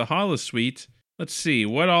Out to the Hollow Suite. Let's see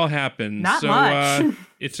what all happened. Not so, much.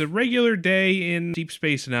 It's a regular day in Deep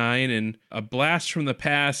Space Nine, and a blast from the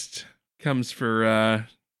past comes for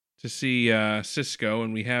to see Sisko,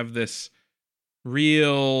 and we have this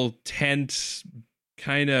real tense,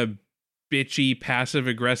 kind of bitchy,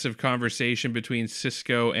 passive-aggressive conversation between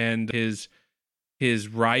Sisko and his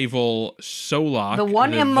rival Solak. The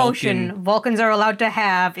one emotion Vulcan. Vulcans are allowed to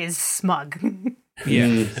have is smug.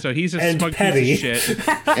 Yeah, so he's a And smug petty. piece of shit.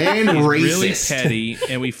 And He's racist. really petty,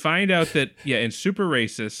 and we find out that and super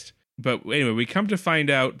racist. But anyway, we come to find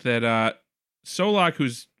out that Solak,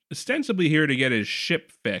 who's ostensibly here to get his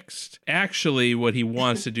ship fixed, actually what he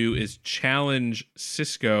wants to do is challenge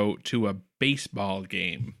Sisko to a baseball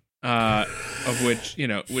game. Of which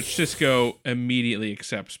Sisko immediately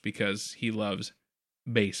accepts because he loves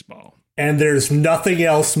baseball. And there's nothing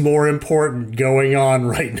else more important going on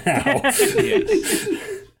right now. Yes.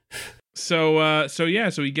 So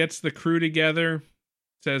he gets the crew together,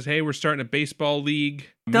 says, "Hey, we're starting a baseball league."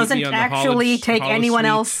 Meet Doesn't me on the actually take Hollow anyone Suite.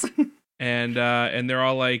 else. And they're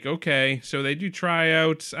all like, "Okay." So they do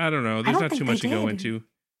tryouts. I don't know. There's don't not too think much they to go did. into.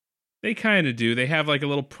 They kind of do. They have like a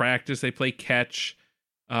little practice. They play catch.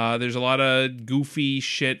 There's a lot of goofy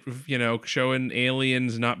shit, showing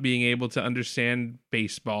aliens not being able to understand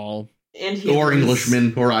baseball. And Or humans.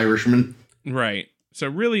 Englishmen or Irishmen. Right. So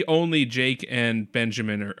really only Jake and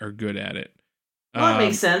Benjamin are good at it. Well, that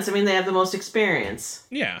makes sense. I mean, they have the most experience.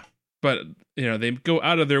 Yeah. But, they go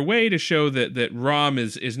out of their way to show that Rom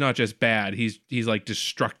is not just bad. He's like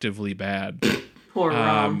destructively bad. Poor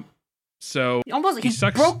Rom. So He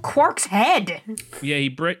sucks. broke Quark's head. Yeah, he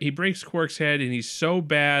breaks Quark's head, and he's so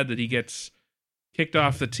bad that he gets kicked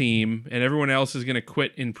off the team, and everyone else is going to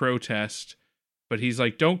quit in protest. But he's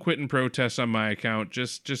like, "Don't quit in protest on my account.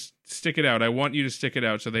 Just stick it out. I want you to stick it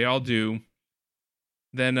out." So they all do.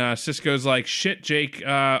 Then Sisko's like, "Shit, Jake,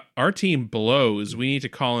 our team blows. We need to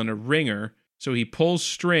call in a ringer." So he pulls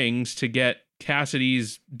strings to get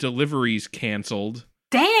Cassidy's deliveries canceled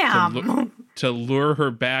Damn. to lure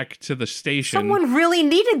her back to the station. Someone really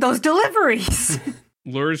needed those deliveries.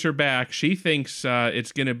 Lures her back. She thinks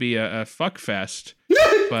it's going to be a fuck fest.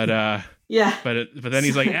 But Yeah. but then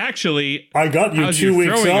he's like, "Actually, I got you how's 2 your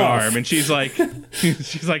weeks throwing off. arm?" And she's like,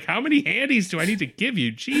 "How many handies do I need to give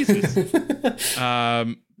you? Jesus."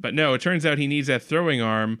 But no, it turns out he needs that throwing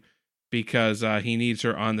arm because he needs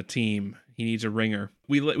her on the team. He needs a ringer.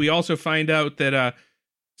 We also find out that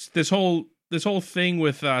this whole thing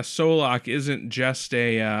with Solak isn't just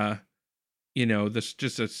a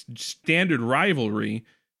just a standard rivalry.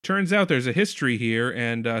 Turns out there's a history here,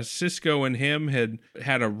 and Sisko and him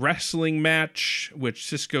had a wrestling match, which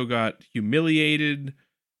Sisko got humiliated.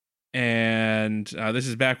 And this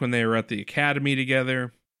is back when they were at the academy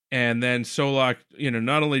together. And then Solak,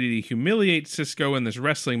 not only did he humiliate Sisko in this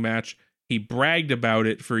wrestling match, he bragged about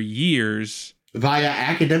it for years Via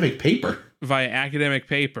academic paper.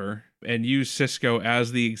 and used Sisko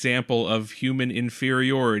as the example of human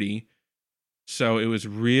inferiority. So it was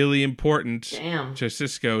really important Damn. to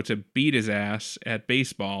Sisko to beat his ass at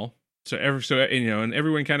baseball. And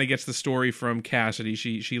everyone kind of gets the story from Cassidy.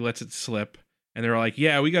 She lets it slip, and they're like,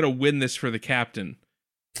 "Yeah, we got to win this for the captain."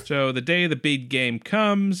 So the day of the big game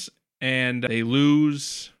comes, and they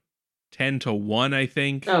lose 10-1, I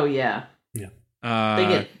think. Oh, yeah.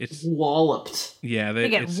 They get walloped. Yeah, They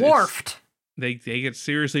get wharfed. They get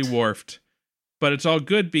seriously wharfed. But it's all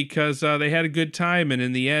good because they had a good time, and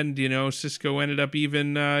in the end, Sisko ended up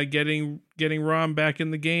even getting Rom back in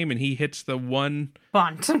the game, and he hits the one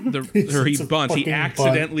Bunt. or he It's a bunts. He fucking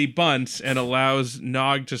accidentally bunts and allows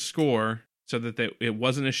Nog to score. so that it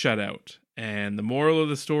wasn't a shutout. And the moral of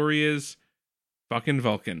the story is fucking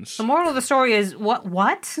Vulcans. The moral of the story is what?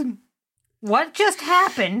 What just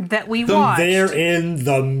happened that we watched? They're in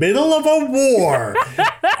the middle of a war.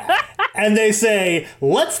 And they say,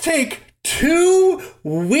 let's take 2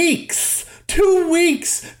 weeks. 2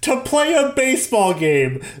 weeks to play a baseball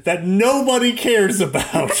game that nobody cares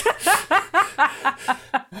about.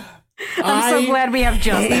 I'm so glad we have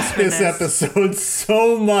justice for this episode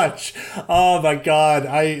so much. Oh my god,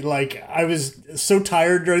 I was so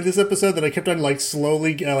tired during this episode that I kept on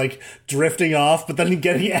slowly drifting off, but then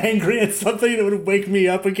getting angry at something that would wake me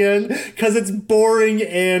up again because it's boring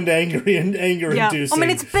and angry and anger-inducing. I mean,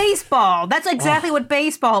 it's baseball. That's exactly what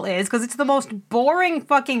baseball is, because it's the most boring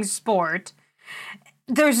fucking sport.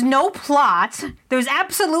 There's no plot. There's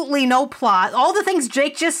absolutely no plot. All the things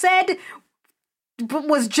Jake just said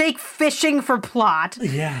was Jake fishing for plot.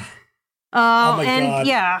 Yeah. Oh my god.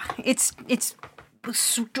 Yeah, it's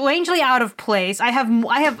strangely out of place. I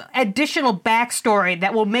have additional backstory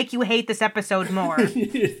that will make you hate this episode more. Before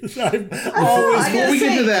we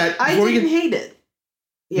get to that, I didn't hate it.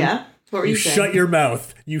 Yeah. What were you saying? Shut your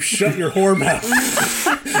mouth. You shut your whore mouth.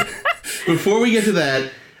 Before we get to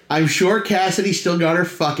that, I'm sure Cassidy still got her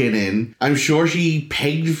fucking in. I'm sure she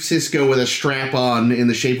pegged Sisko with a strap on in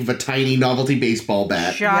the shape of a tiny novelty baseball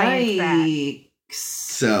bat. Yikes.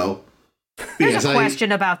 So, there's a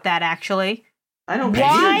question about that, actually. I don't pay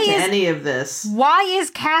attention to any of this. Why is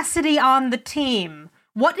Cassidy on the team?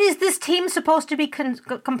 What is this team supposed to be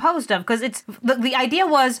composed of? Because it's the idea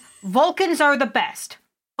was Vulcans are the best.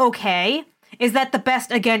 Okay. Is that the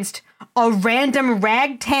best against a random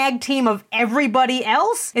ragtag team of everybody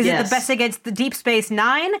else? Is it the best against the Deep Space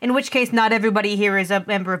Nine? In which case, not everybody here is a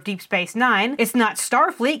member of Deep Space Nine. It's not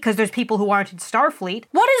Starfleet, because there's people who aren't in Starfleet.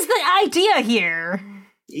 What is the idea here?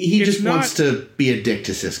 He just wants to be a dick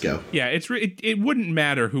to Sisko. Yeah, it wouldn't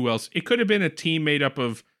matter who else. It could have been a team made up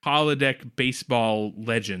of holodeck baseball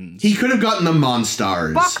legends. He could have gotten the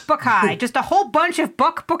Monstars. Buckeye. Just a whole bunch of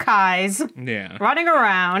Buckeyes. Yeah. Running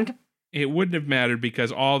around. It wouldn't have mattered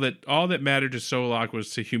because all that mattered to Solok was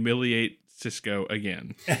to humiliate Sisko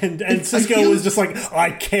again. And Sisko was just like,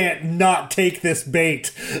 I can't not take this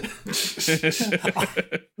bait.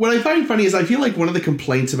 What I find funny is I feel like one of the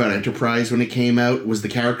complaints about Enterprise when it came out was the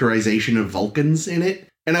characterization of Vulcans in it.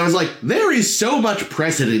 And I was like, there is so much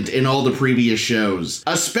precedent in all the previous shows.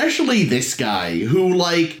 Especially this guy who,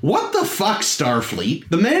 what the fuck, Starfleet?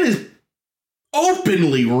 The man is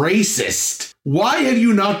openly racist. Why have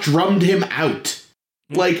you not drummed him out?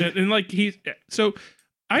 So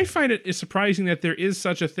I find it surprising that there is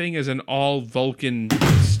such a thing as an all Vulcan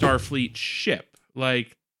Starfleet ship.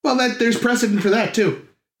 There's precedent for that too.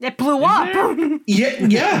 It blew up.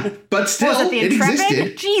 Yeah, but still, was it Intrepid?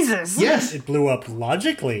 Existed. Jesus. Yes, it blew up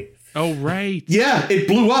logically. Oh right. Yeah, it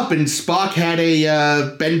blew up, and Spock had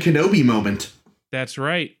a Ben Kenobi moment. That's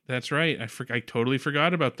right. I totally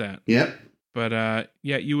forgot about that. Yep. But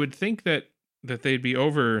you would think that they'd be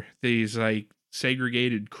over these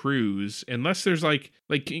segregated crews, unless there's can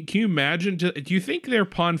you imagine? Do you think their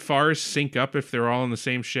Ponfars sync up if they're all on the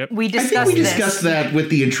same ship? We discussed I think we discussed that with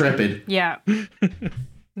the Intrepid. Yeah.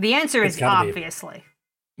 The answer is obviously.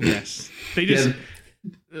 Yes. They just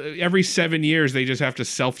every 7 years they just have to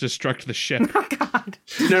self-destruct the ship. Oh God.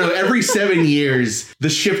 No, every 7 years the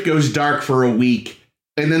ship goes dark for a week.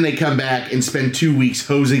 And then they come back and spend 2 weeks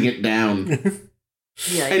hosing it down.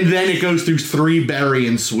 And then it goes through 3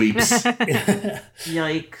 bury-in sweeps.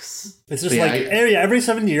 Yikes. It's just every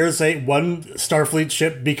 7 years, one Starfleet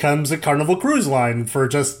ship becomes a Carnival Cruise Line for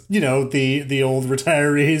just, the old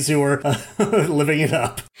retirees who are living it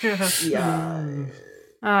up. Yeah.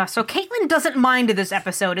 So Caitlin doesn't mind this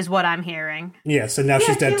episode, is what I'm hearing. Yes, and now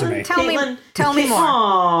she's dead to me. Tell me more. Tell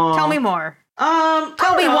me more.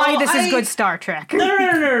 Tell me why this is good Star Trek.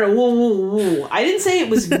 No. Whoa. I didn't say it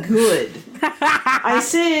was good. I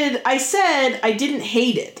said I didn't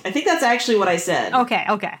hate it. I think that's actually what I said. Okay.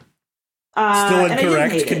 Still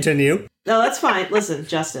incorrect. Continue. No, that's fine. Listen,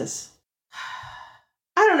 Justice.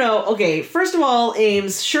 I don't know. Okay, first of all,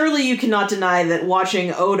 Ames, surely you cannot deny that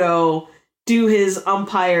watching Odo do his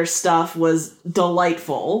umpire stuff was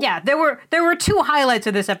delightful. Yeah, there were 2 highlights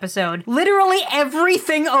of this episode. Literally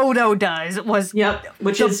everything Odo does was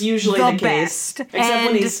which is usually the case, best. Except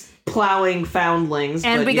when he's plowing foundlings.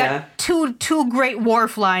 And we got two great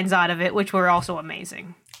wharf lines out of it, which were also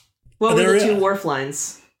amazing. What were the 2 wharf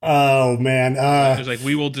lines? Oh man, it was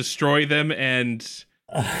we will destroy them and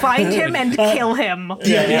find him and kill him.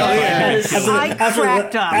 Yeah. I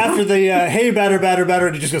cracked up. After the hey batter,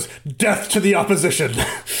 and he just goes, death to the opposition.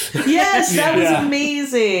 Yes, that was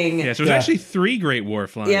amazing. Yeah, so there's actually 3 Great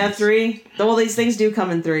Wharf lines. Yeah, 3. Well, these things do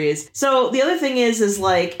come in 3s. So the other thing is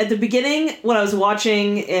like at the beginning when I was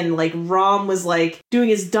watching and like Rom was like doing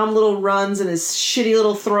his dumb little runs and his shitty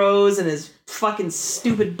little throws and his fucking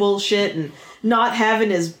stupid bullshit and not having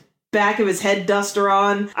his back of his head duster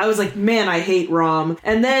on. I was like, man, I hate Rom.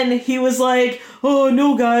 And then he was like, oh,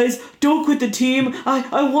 no, guys, don't quit the team.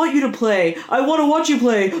 I want you to play. I want to watch you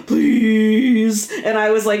play, please. And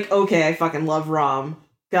I was like, okay, I fucking love Rom.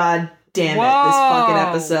 God damn it, this fucking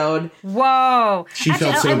episode. Whoa. She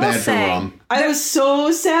felt so bad for Rom. I was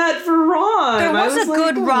so sad for Rom. There was a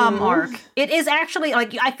good Rom "Oh." arc. It is actually,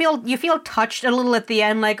 like, you feel touched a little at the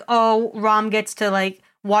end, like, oh, Rom gets to, like,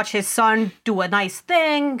 watch his son do a nice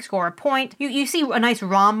thing, score a point. You see a nice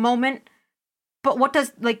Rom moment. But what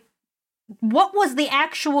was the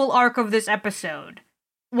actual arc of this episode?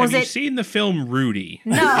 Have you seen the film Rudy?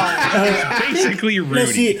 No. It's basically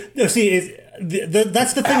Rudy.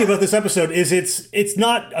 That's the thing about this episode is it's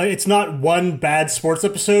not one bad sports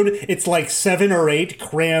episode. It's like 7 or 8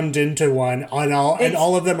 crammed into one, and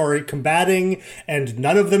all of them are combating, and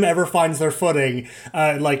none of them ever finds their footing.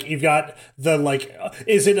 Like you've got the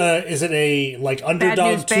is it a like underdog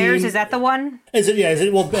Bad News team? Bears, is that the one? Is it? Yeah. Is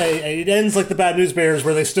it? Well, it ends like the Bad News Bears,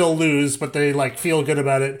 where they still lose, but they like feel good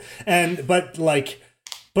about it.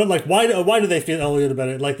 But why do they feel good about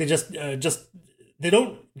it? Like they just they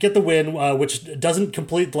don't get the win, which doesn't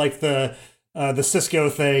complete like the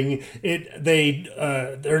Sisko thing.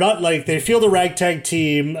 They're not like, they feel the ragtag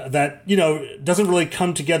team that, you know, doesn't really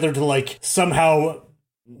come together to like somehow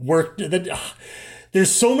work.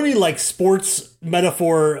 There's so many like sports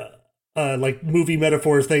metaphor, like movie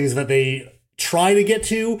metaphor things that they try to get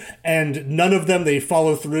to, and none of them they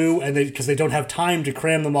follow through, and because they don't have time to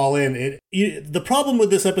cram them all in. The problem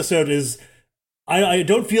with this episode is I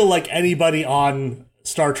don't feel like anybody on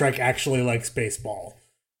Star Trek actually likes baseball.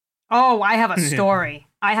 Oh, I have a story.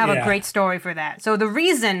 I have a great story for that. So the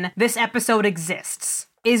reason this episode exists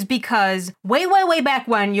is because way, way, way back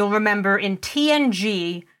when, you'll remember in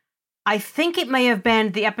TNG, I think it may have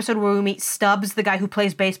been the episode where we meet Stubbs, the guy who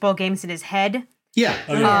plays baseball games in his head.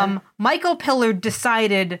 Yeah. Michael Pillard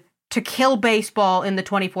decided to kill baseball in the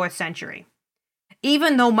 24th century,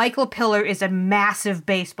 even though Michael Pillard is a massive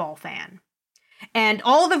baseball fan. And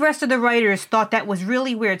all the rest of the writers thought that was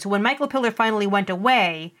really weird. So when Michael Pillard finally went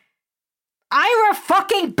away, Ira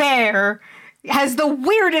fucking Bear has the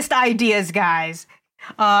weirdest ideas, guys.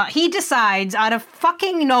 He decides out of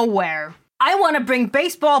fucking nowhere, I want to bring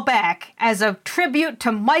baseball back as a tribute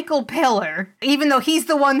to Michael Pillard, even though he's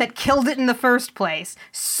the one that killed it in the first place.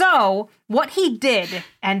 So what he did,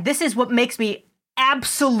 and this is what makes me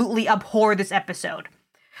absolutely abhor this episode,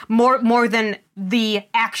 more than the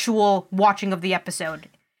actual watching of the episode,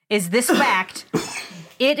 is this fact.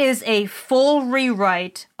 It is a full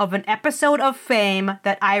rewrite of an episode of Fame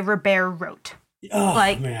that Ira Bear wrote. Oh,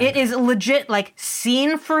 like, man. It is legit, like,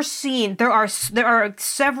 scene for scene. There are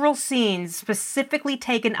several scenes specifically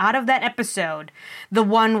taken out of that episode. The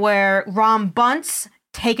one where Rom bunts,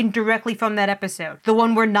 taken directly from that episode. The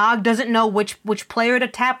one where Nog doesn't know which player to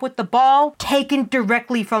tap with the ball, taken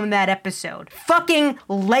directly from that episode. Fucking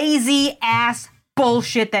lazy ass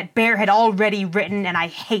bullshit that Bear had already written, and I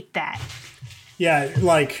hate that. Yeah,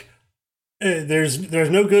 like, there's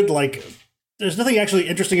no good, like, there's nothing actually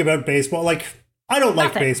interesting about baseball. Like, I don't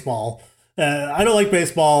like baseball. I don't like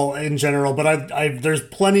baseball in general, but there's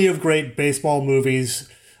plenty of great baseball movies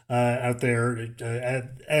out there,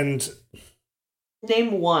 and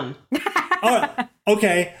name one. All right,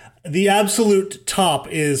 okay, the absolute top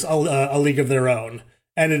is a League of Their Own,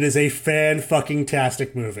 and it is a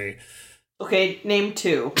fan-fucking-tastic movie. Okay, name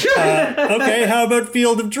 2. Okay, how about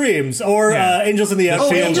Field of Dreams or Angels in the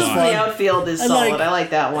Outfield? Angels in the Outfield is solid. I like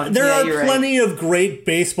that one. There are plenty of great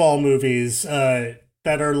baseball movies that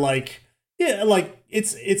are like, it's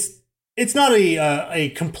not a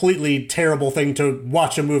completely terrible thing to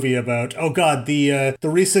watch a movie about. Oh God, the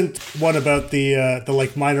recent one about the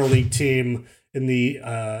like minor league team in the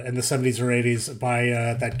 70s or 80s by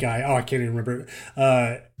that guy. Oh, I can't even remember.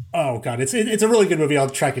 Oh God, it's a really good movie. I'll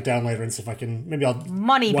track it down later and see if I can. Maybe I'll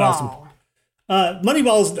Moneyball.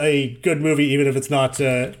 Moneyball is a good movie, even if it's not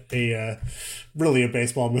really a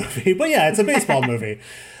baseball movie. But yeah, it's a baseball movie.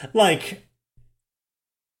 Like,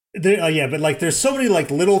 but like, there's so many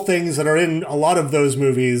like little things that are in a lot of those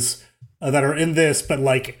movies that are in this, but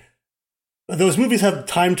like, those movies have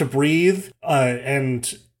time to breathe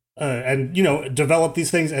and you know, develop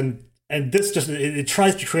these things, and And this just, it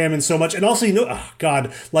tries to cram in so much. And also, oh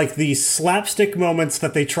God, like the slapstick moments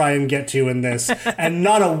that they try and get to in this. And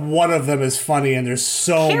not a one of them is funny, and there's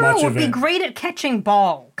so Kira much of it. would be great at catching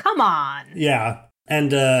ball. Come on. Yeah.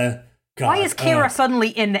 And, God. Why is Kira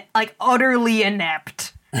suddenly utterly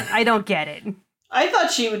inept? I don't get it. I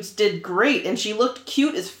thought she did great, and she looked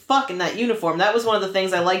cute as fuck in that uniform. That was one of the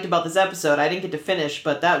things I liked about this episode. I didn't get to finish,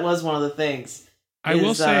 but that was one of the things. I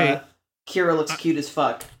will say, Kira looks cute as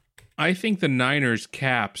fuck. I think the Niners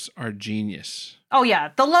caps are genius. Oh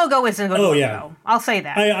yeah, the logo isn't good. Yeah. I'll say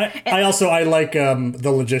that. I like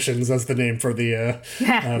the Logicians as the name for the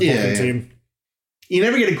Vulcan team. You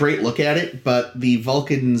never get a great look at it, but the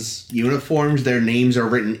Vulcans' uniforms, their names are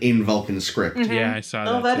written in Vulcan script. Mm-hmm. Yeah, I saw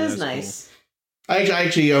that. Oh, that too. is That's nice. Cool. I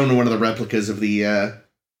actually own one of the replicas of the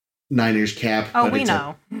Niners cap. Oh, but we it's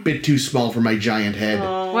know. a bit too small for my giant head.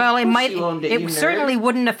 Oh, Well, of course you owned it you certainly nerd.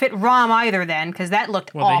 wouldn't have fit Rom either then, because that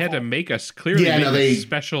looked Well, awful. they had to make us clearly Yeah, make no, a they-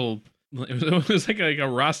 special. It was like a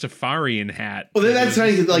Rastafarian hat. Well, that's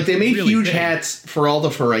nice. Like, they made really huge big. hats for all the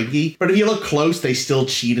Ferengi, but if you look close, they still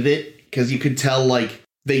cheated it, because you could tell, like,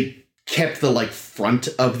 they kept the, like, front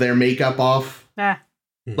of their makeup off.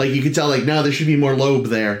 Like, you could tell, like, no, there should be more lobe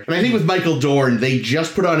there. And I think with Michael Dorn, they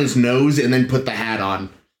just put on his nose and then put the hat on.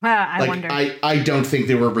 I wonder. I don't think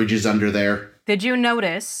there were bridges under there. Did you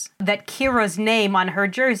notice that Kira's name on her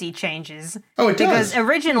jersey changes? Oh, it Because does.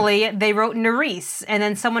 originally they wrote Nerys, and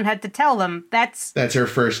then someone had to tell them that's That's her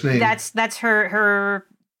first name. that's her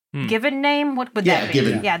given name. What would that be?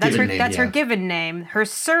 given- Yeah, that's given her name, that's her yeah. given name. Her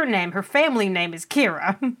surname, her family name is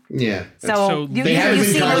Kira. Yeah. So you they haven't been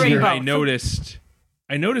see her calling in her- both.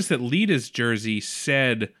 I noticed that Lita's jersey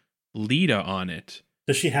said Lita on it.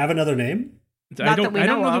 Does she have another name? Not that we I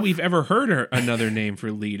don't know know that of. we've ever heard another name for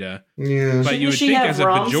Lita. Yeah. But you would Didn't she think have as a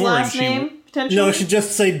Rom's Bajoran, last she name, potentially? No, she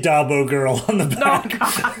just say Dabo Girl on the Oh back.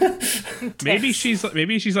 God. maybe she's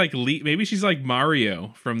like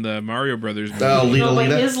Mario from the Mario Brothers movie. Oh, Lita, No, but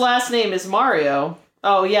Lita. his last name is Mario.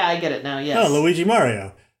 Oh, yeah, I get it now, yes. Oh, Luigi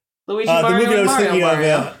Mario. Luigi The Mario movie I and was thinking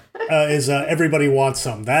Mario. of is Everybody Wants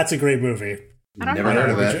Some. That's a great movie. Never heard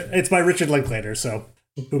of that. It's by Richard Linklater, so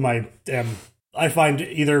whom I find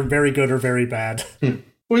either very good or very bad.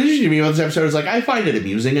 What's interesting to me about this episode is, like, I find it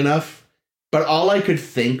amusing enough, but all I could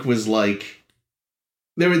think was, like,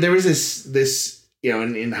 there was this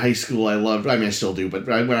in high school I loved, I mean, I still do, but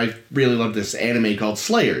I really loved this anime called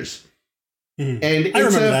Slayers. Mhm. And I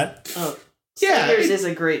remember that. Oh, Yeah, Slayers is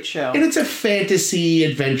a great show. And it's a fantasy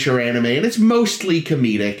adventure anime, and it's mostly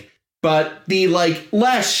comedic. But the, like,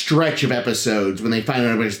 last stretch of episodes, when they find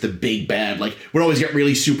out it's the big bad, like, would always get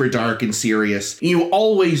really super dark and serious. You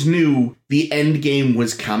always knew the end game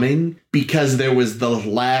was coming because there was the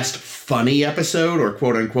last funny episode, or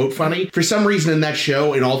quote-unquote funny. For some reason in that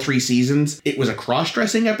show, in all 3 seasons, it was a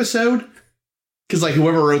cross-dressing episode. Because, like,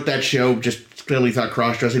 whoever wrote that show just clearly thought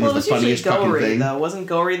cross-dressing well, it was was the usually funniest fucking Gory, thing. though. Wasn't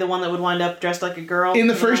Gory the one that would wind up dressed like a girl? In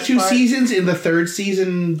the for first most 2 part? seasons, in the 3rd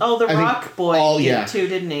season... Oh, the I think Rock Boy all- did yeah. too,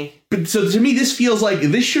 didn't he? But so to me, this feels like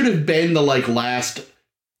this should have been the, like, last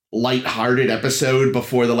lighthearted episode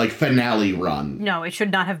before the, like, finale run. No, it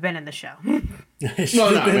should not have been in the show. It should No,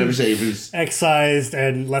 have no, I'm been gonna say it was... excised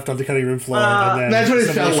and left on the cutting room floor. And then That's what it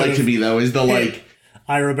somebody felt should like have to me, though, is the, hit like...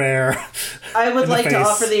 Ira Bear. I would in the like to face,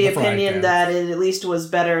 offer the frying opinion pan. that it at least was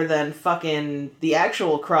better than fucking the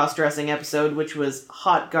actual cross-dressing episode, which was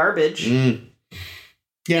hot garbage.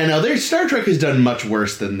 Yeah, no, their Star Trek has done much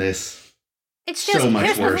worse than this. It's just So much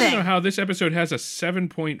here's the worse. I don't know thing. how this episode has a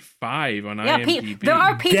 7.5 on Yeah, IMDb. there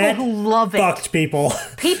are people Get who love it. Fucked, people.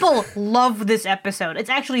 People love this episode. It's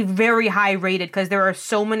actually very high rated because there are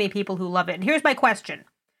so many people who love it. And here's my question.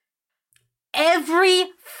 Every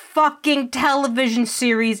fucking television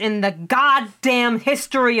series in the goddamn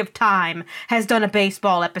history of time has done a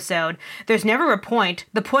baseball episode. There's never a point.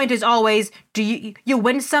 The point is always, do you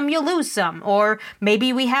win some, you lose some. Or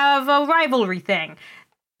maybe we have a rivalry thing.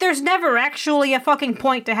 There's never actually a fucking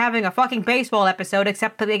point to having a fucking baseball episode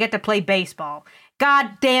except that they get to play baseball.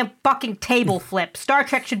 Goddamn fucking table flip. Star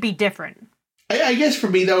Trek should be different. I guess for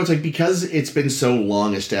me, though, it's like, because it's been so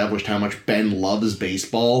long established how much Ben loves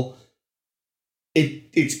baseball,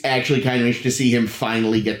 it's actually kind of interesting to see him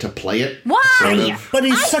finally get to play it. Why? Sort of. But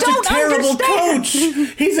he's I such a don't terrible understand.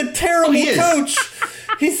 coach. He's a terrible he is. coach.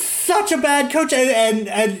 He's such a bad coach,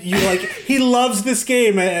 and you like he loves this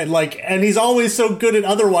game, and he's always so good at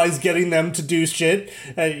otherwise getting them to do shit,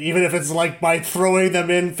 even if it's like by throwing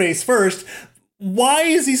them in face first. Why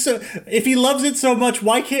is he so? If he loves it so much,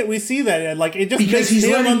 why can't we see that? And like it just Because makes he's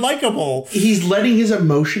him letting- unlikable. He's letting his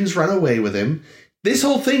emotions run away with him. This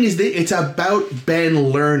whole thing is that it's about Ben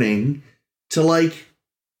learning to, like,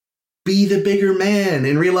 be the bigger man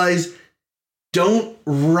and realize Don't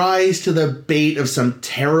rise to the bait of some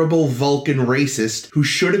terrible Vulcan racist who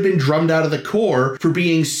should have been drummed out of the Corps for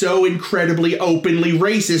being so incredibly openly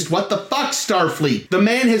racist. What the fuck, Starfleet? The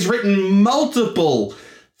man has written multiple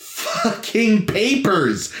fucking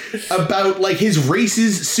papers about, like, his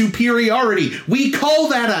race's superiority. We call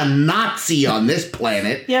that a Nazi on this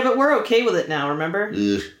planet. Yeah, but we're okay with it now, remember?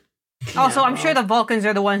 Ugh. Also, I'm sure the Vulcans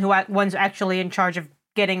are the ones actually in charge of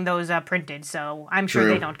getting those printed, so I'm sure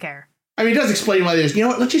True. they don't care. I mean, it does explain why there's, you know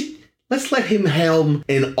what, let's let him helm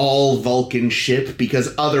an all-Vulcan ship,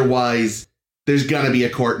 because otherwise there's gonna be a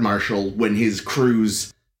court-martial when his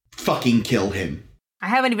crews fucking kill him. I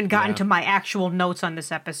haven't even gotten to my actual notes on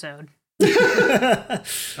this episode.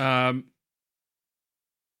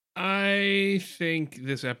 I think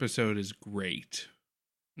this episode is great.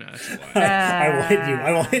 No, that's a lie. I will hit you.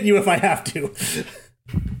 I will hit you if I have to.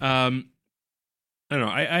 I don't know.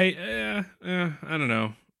 I don't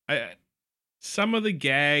know. Some of the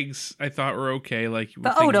gags I thought were okay, like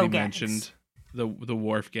The things Odo we gags. mentioned. The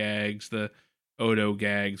Worf gags, the Odo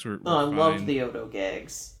gags were Oh, I fine. love the Odo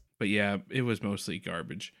gags. But yeah, it was mostly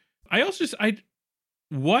garbage. I also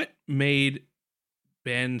what made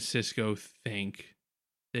Ben Sisko think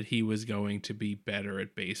that he was going to be better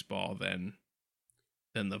at baseball than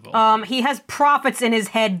the Vulcan? He has prophets in his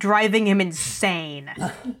head driving him insane.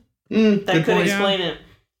 That Good could point. explain it.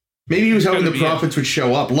 Maybe he was hoping gotta the be prophets would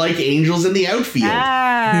show up, like angels in the outfield.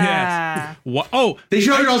 Ah. Yes. What? Oh, They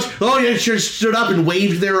showed yeah, just stood up and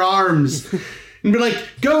waved their arms. And be like,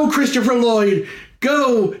 go, Christopher Lloyd!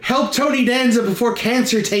 Go! Help Tony Danza before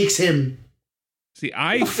cancer takes him! see,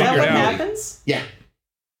 I Is that figured what out. happens? Yeah.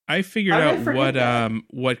 I figured How did I out forget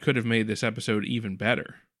what could have made this episode even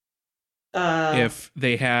better Uh, if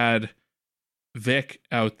they had Vic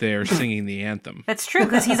out there singing the anthem. That's true,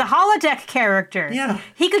 because he's a holodeck character. Yeah.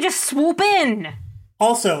 He could just swoop in.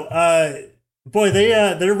 Also, boy,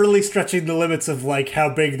 they're really stretching the limits of like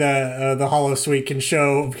how big the holosuite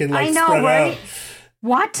can I know, spread right? out.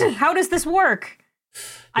 What? How does this work?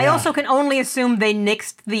 I Yeah. also can only assume they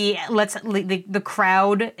nixed the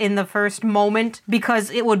crowd in the first moment because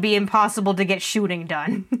it would be impossible to get shooting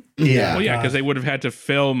done. Yeah. Well, yeah, because they would have had to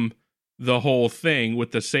film the whole thing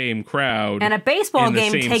with the same crowd. And a baseball in the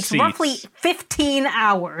game same takes seats. roughly 15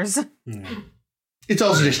 hours. It's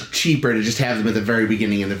also just cheaper to just have them at the very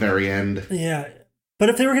beginning and the very end. Yeah. But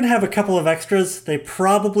if they were going to have a couple of extras, they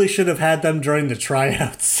probably should have had them during the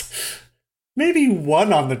tryouts. Maybe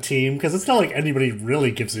one on the team, because it's not like anybody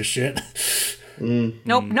really gives a shit.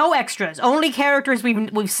 Nope, no extras. Only characters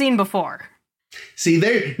we've seen before. See,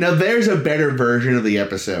 there's a better version of the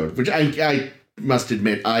episode, which I must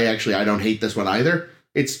admit, I don't hate this one either.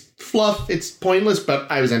 It's fluff, it's pointless, but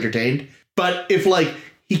I was entertained. But if, like,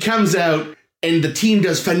 he comes out and the team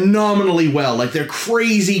does phenomenally well, like, they're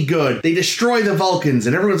crazy good, they destroy the Vulcans,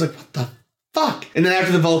 and everyone's like, what the fuck? And then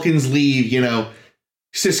after the Vulcans leave, you know,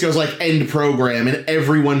 Sisko's like, end program, and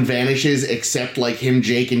everyone vanishes except, like, him,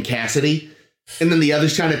 Jake, and Cassidy. And then the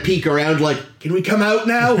others kind of peek around like, can we come out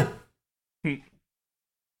now?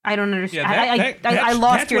 I don't understand. Yeah, I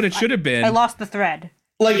lost that's what it should have been. I lost the thread.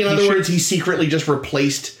 Like, in other words, he secretly just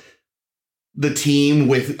replaced the team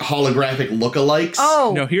with holographic lookalikes.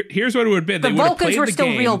 Oh, No, here's what it would have been. the They would have Vulcans played were the still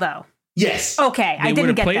game. real, though. Yes. Okay, I They would didn't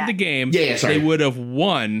have get played that. the game. Yeah, sorry. They would have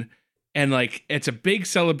won, and like it's a big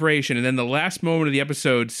celebration. And then the last moment of the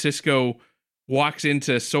episode, Sisko walks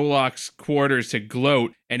into Solok's quarters to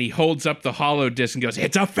gloat, and he holds up the hollow disc and goes,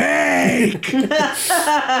 "It's a fake."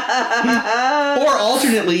 Or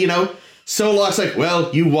alternately, you know, Solok's like,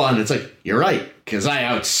 well, you won. It's like, you're right, because I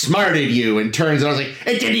outsmarted you. And turns and I was like,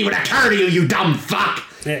 it didn't even occur to you, you dumb fuck.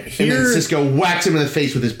 Yeah, And then Sisko whacks him in the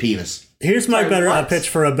face with his penis. Here's my Sorry, better what? pitch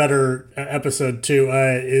for a better episode too.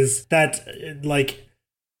 Is that like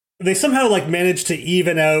they somehow like managed to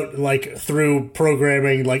even out like through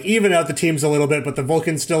programming, like even out the teams a little bit, but the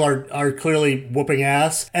Vulcans still are clearly whooping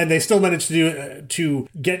ass, and they still managed to do to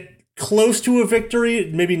get close to a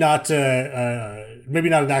victory. Maybe not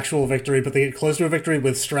an actual victory, but they get close to a victory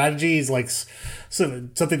with strategies, like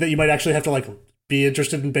something that you might actually have to like be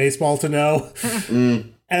interested in baseball to know.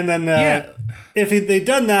 And then if they'd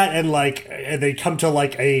done that and like they come to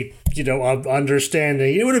like a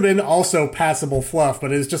understanding, it would have been also passable fluff.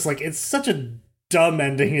 But it's just like it's such a dumb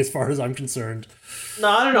ending as far as I'm concerned. No,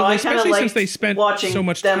 I don't know. Well, I kind of especially like since they spent watching so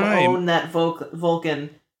much them time. own that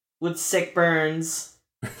Vulcan with sick burns.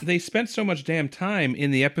 They spent so much damn time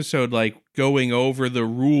in the episode, like going over the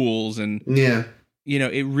rules, and Yeah.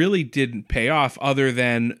 it really didn't pay off, other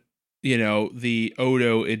than the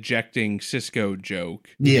Odo ejecting Sisko joke.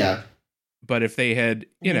 Yeah. But if they had,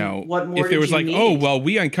 what more if there did was you like, need? oh, well,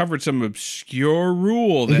 we uncovered some obscure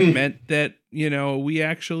rule that meant that, we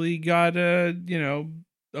actually got a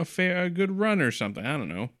good run or something. I don't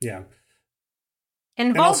know. Yeah.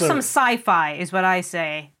 Involve also- some sci-fi is what I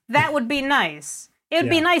say. That would be nice. It would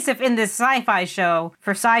be Yeah. nice if in this sci-fi show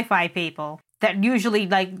for sci-fi people that usually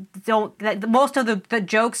most of the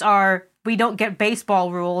jokes are we don't get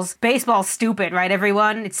baseball rules. Baseball's stupid, right,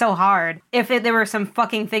 everyone? It's so hard. If there were some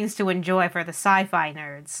fucking things to enjoy for the sci-fi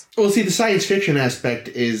nerds. Well, see, the science fiction aspect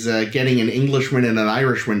is getting an Englishman and an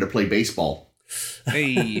Irishman to play baseball.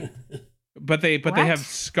 Hey, but they What? have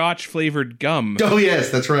Scotch flavored gum. Oh,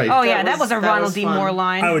 yes, that's right. Oh yeah, that was a that Ronald was D. fun. Moore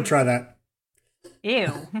line. I would try that.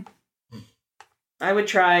 Ew. I would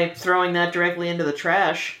try throwing that directly into the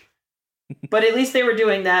trash. But at least they were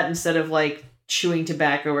doing that instead of like chewing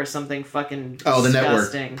tobacco or something fucking Oh, the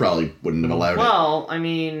disgusting. network probably wouldn't have allowed it. Well, I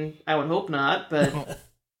mean, I would hope not, but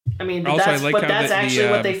I mean, but Also, I that's like but how that's the- actually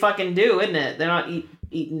the, what they fucking do, isn't it? They're not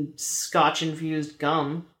eating Scotch infused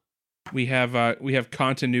gum. We have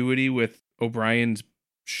continuity with O'Brien's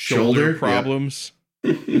shoulder Shoulder? problems.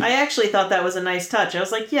 I actually thought that was a nice touch. I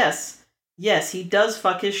was like, yes, he does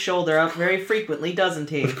fuck his shoulder up very frequently, doesn't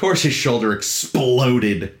he? Of course his shoulder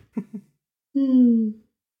exploded.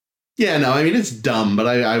 Yeah, no, I mean, it's dumb, but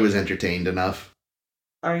I was entertained enough.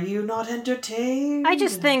 Are you not entertained? I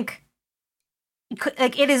just think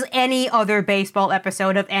like it is any other baseball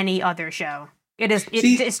episode of any other show. It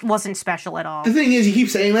See- just wasn't special at all. The thing is, you keep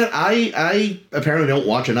saying that. I apparently don't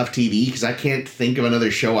watch enough TV because I can't think of another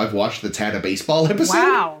show I've watched that's had a baseball episode.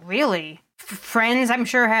 Wow, really? Friends, I'm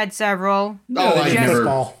sure had several. Oh, I they did never.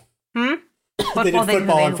 football. Hmm? They did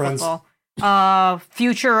football on Friends.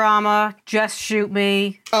 Futurama, Just Shoot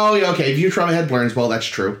Me. Oh, yeah, okay. If you try had Ball, that's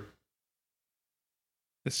true.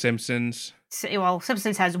 The Simpsons. Well,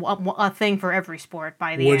 Simpsons has a thing for every sport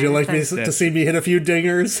by the Would end. you like me That's- to see me hit a few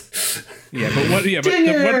dingers? Yeah, but what? Yeah, but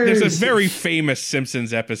there's a Dingers! very famous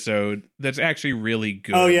Simpsons episode that's actually really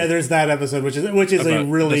good. Oh yeah, there's that episode, which is a About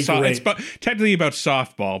really the great. It's technically about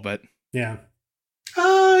softball, but Yeah.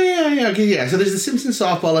 Oh, yeah, okay, yeah. So there's the Simpsons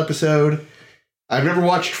softball episode. I've never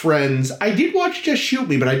watched Friends. I did watch Just Shoot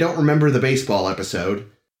Me, but I don't remember the baseball episode.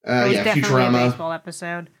 it was Yeah, definitely a Futurama baseball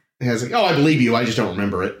episode. has like, oh, I believe you. I just don't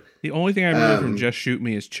remember it. the only thing I remember from Um, Just Shoot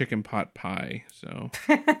Me is chicken pot pie. So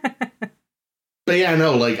But yeah,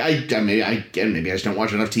 no, like maybe I just don't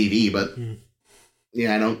watch enough TV, but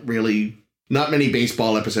yeah, I don't really. Not many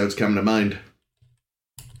baseball episodes come to mind.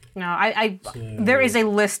 No, there is a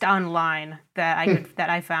list online that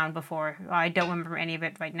I found before. I don't remember any of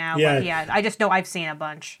it right now. Yeah. But yeah, I just know I've seen a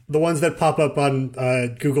bunch. The ones that pop up on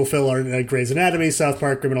Google Phil are Grey's Anatomy, South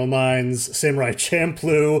Park, Criminal Minds, Samurai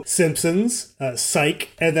Champloo, Simpsons, Psych,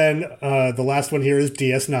 and then the last one here is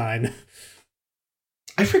DS9.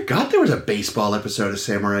 I forgot there was a baseball episode of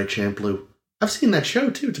Samurai Champloo. I've seen that show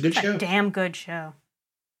too. It's a good It's a show. damn good show.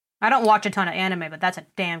 I don't watch a ton of anime, but that's a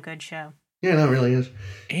damn good show. Yeah, no, it really is.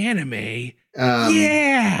 anime. Um,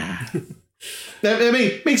 Yeah.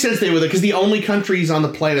 That makes sense there with it because the only countries on the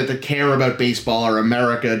planet that care about baseball are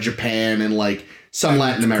America, Japan, and like some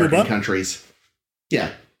Latin American Cuba? countries.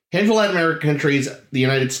 Yeah, handful of Latin American countries, the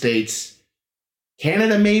United States,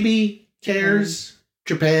 Canada maybe cares.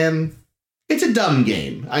 Japan. It's a dumb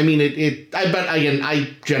game. I mean, but again,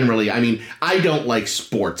 I don't like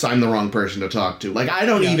sports. I'm the wrong person to talk to. Like, I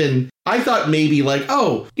don't even. I thought maybe like,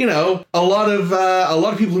 oh, a lot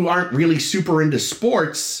of people who aren't really super into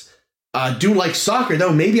sports do like soccer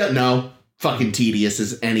though. Maybe no, fucking tedious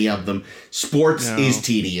as any of them. Sports No. is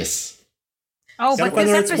tedious. Oh, So but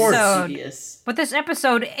whether this it's sports.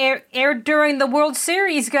 episode, Tedious. aired during the World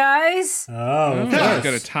Series, guys. Oh, of It's course.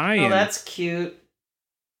 got a tie-in. Oh, that's cute.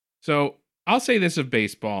 So I'll say this of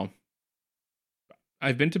baseball.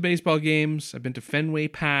 I've been to baseball games. I've been to Fenway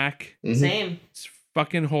Park. Mhm. Same. It's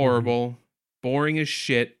fucking horrible. Boring as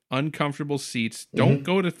shit. Uncomfortable seats. Don't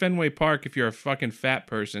go to Fenway Park if you're a fucking fat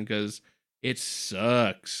person because it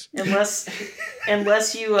sucks.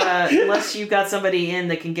 Unless you got somebody in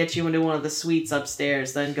that can get you into one of the suites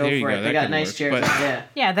upstairs, then go There you for go, it. that They got could nice work, chairs. but- Yeah,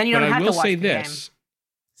 Yeah, then you But don't I have will to watch say the this.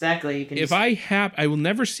 exactly. You can If just, I will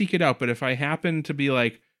never seek it out, but if I happen to be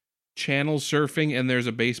like channel surfing and there's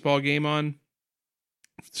a baseball game on,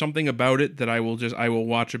 something about it that I will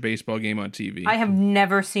watch a baseball game on TV. I have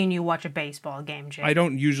never seen you watch a baseball game, Jim. I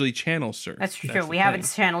don't usually channel surf. That's true. the We haven't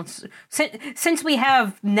thing. channeled since we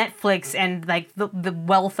have Netflix and like the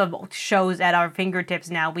wealth of shows at our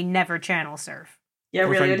fingertips now. We never channel surf. yeah, or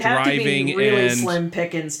if really, I'm it'd have to be driving really and- slim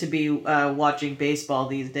pickings to be watching baseball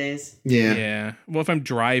these days. Yeah. Yeah. Well, if I'm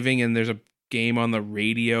driving and there's a game on the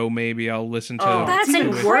radio. Maybe I'll listen to. Oh, That's it's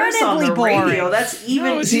even worse on the incredibly radio. boring. That's even.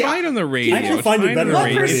 No, it's fine on the radio. I actually It's find it fine better on on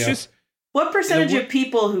the radio. It's just What percentage You know, of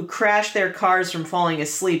people who crash their cars from falling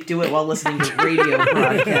asleep do it while listening to radio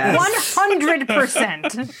broadcasts?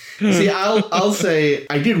 100%. See, I'll say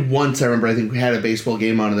I did once. I remember. I think we had a baseball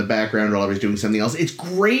game on in the background while I was doing something else. It's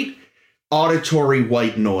great auditory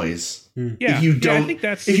white noise. yeah. If you yeah, don't, I think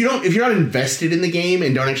that's if you're not invested in the game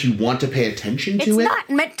and don't actually want to pay attention It's to it, not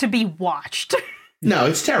meant to be watched. no,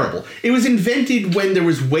 it's terrible. It was invented when there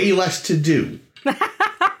was way less to do.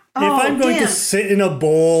 If I'm going damn. to sit in a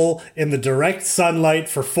bowl in the direct sunlight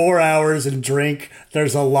for 4 hours and drink,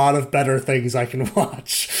 there's a lot of better things I can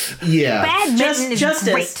watch. Yeah, Badminton is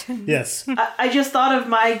Justice. great. Yes. I just thought of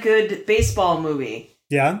my good baseball movie,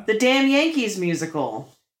 Yeah? the Damn Yankees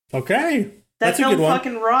musical. Okay. That That's a film good one.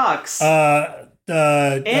 fucking rocks. Uh,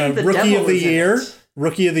 And the Rookie devil of the is in Year. it.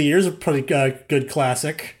 Rookie of the Year is a pretty good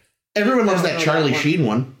classic. everyone loves I don't that know Charlie that one. Sheen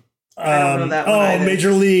one. I don't know that one either.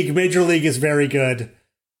 Major League. Major League is very good.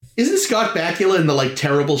 Isn't Scott Bakula in the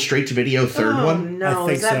terrible straight to video third oh, one? no. I think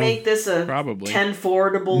Does that so. make this a Probably.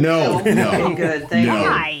 10-forwardable No, film? no, Okay, good. Thank no. you.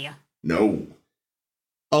 Why? No.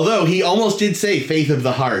 Although he almost did say "Faith of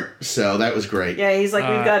the Heart," so that was great. Yeah, he's like,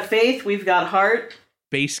 we've got faith, we've got heart.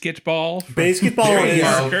 basketball. Basketball There you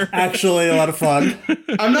is go. actually a lot of fun.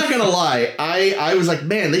 I'm not gonna lie. I was like,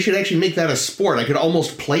 man, they should actually make that a sport. I could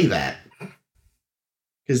almost play that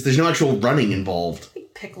because there's no actual running involved.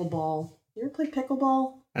 Like pickleball. You ever play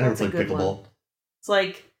pickleball? I never That's a played good pickleball. one. It's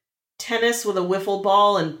like tennis with a wiffle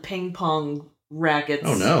ball and ping pong rackets.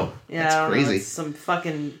 Oh no, Yeah, that's I don't know, crazy. it's some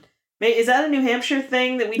fucking. Is that a New Hampshire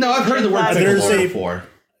thing that we? No, do I've heard the word class? There's pickleball a- before.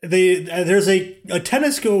 There's a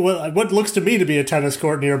tennis court, what looks to me to be a tennis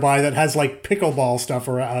court nearby that has pickleball stuff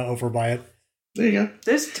over by it. There you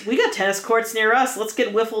go. We got tennis courts near us. Let's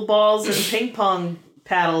get wiffle balls and ping pong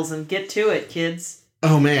paddles and get to it, kids.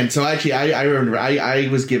 Oh man, so actually, I remember I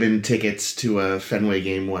was given tickets to a Fenway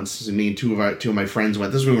game once. Me and two of my friends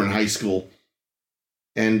went. This was when we were in high school,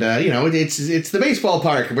 and it's the baseball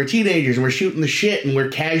park. We're teenagers and we're shooting the shit and we're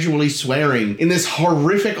casually swearing. And this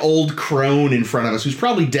horrific old crone in front of us, who's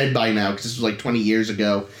probably dead by now because this was 20 years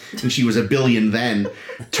ago, and she was a billion then,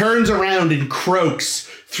 turns around and croaks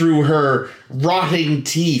through her rotting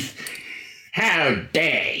teeth. How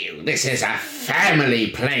dare you? This is a family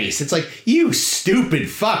place. It's like, you stupid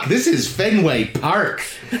fuck. This is Fenway Park.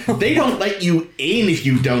 They don't let you in if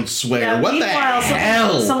you don't swear. Yeah, What the meanwhile,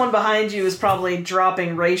 hell? Someone behind you is probably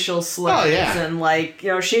dropping racial slurs Oh, yeah.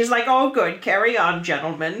 and she's like, "Oh, good, carry on,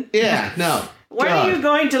 gentlemen." Yeah, no. When God. are you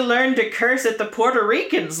going to learn to curse at the Puerto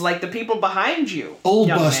Ricans like the people behind you? Old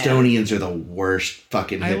young man? Bostonians are the worst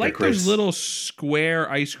fucking I hypocrites. like those little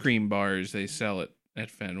square ice cream bars they sell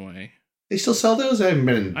at Fenway. They still sell those? I haven't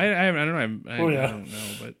been in. I don't know. Oh, yeah. I don't know,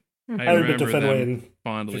 but I I haven't been to remember Fenway them in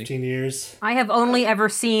fondly. 15 years. I have only ever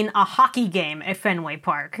seen a hockey game at Fenway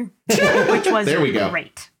Park, which was There we go.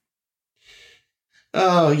 great.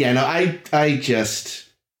 Oh, yeah, no, I just...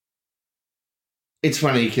 It's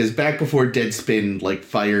funny, because back before Deadspin,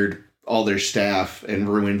 fired all their staff and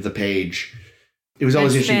ruined the page, it was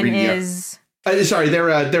always interesting Deadspin reading... is... Sorry, they're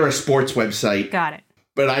a sports website. Got it.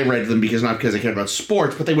 But I read them not because I cared about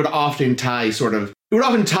sports, but they would often tie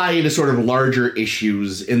into sort of larger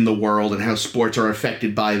issues in the world and how sports are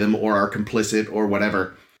affected by them or are complicit or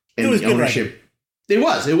whatever. And It was good ownership. It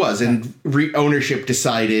was. And ownership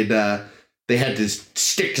decided they had to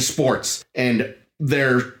stick to sports, and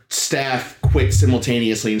their staff quit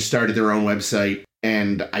simultaneously and started their own website.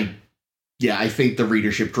 And I think the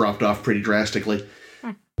readership dropped off pretty drastically.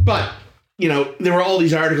 But there were all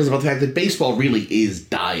these articles about the fact that baseball really is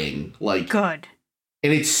dying. Good.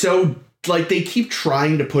 And it's so, they keep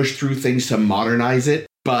trying to push through things to modernize it,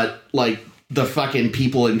 but, the fucking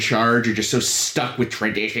people in charge are just so stuck with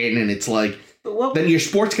tradition, and it's then your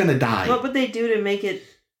sport's gonna die. What would they do to make it?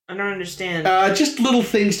 I don't understand. Just little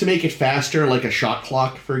things to make it faster, like a shot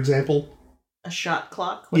clock, for example. A shot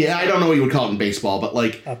clock? What is Yeah, I that? don't know what you would call it in baseball, but,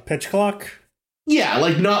 A pitch clock? yeah,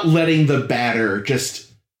 not letting the batter just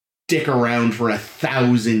stick around for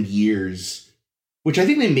 1,000 years, which I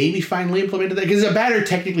think they maybe finally implemented that, because a batter,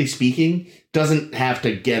 technically speaking, doesn't have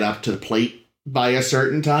to get up to the plate by a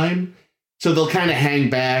certain time, so they'll kind of hang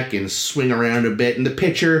back and swing around a bit, and the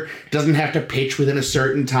pitcher doesn't have to pitch within a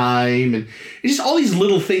certain time, and it's just all these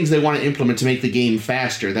little things they want to implement to make the game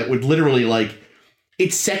faster that would literally,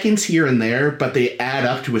 it's seconds here and there, but they add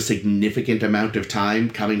up to a significant amount of time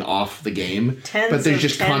coming off the game, but there's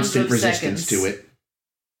just constant resistance to it.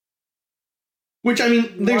 Which, I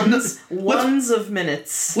mean, there's ones of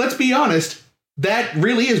minutes. Let's be honest, that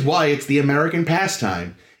really is why it's the American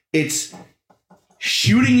pastime. It's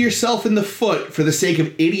shooting yourself in the foot for the sake of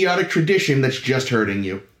idiotic tradition that's just hurting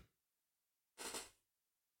you.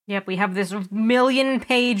 Yep, we have this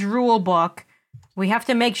million-page rule book. We have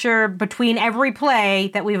to make sure between every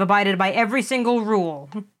play that we've abided by every single rule.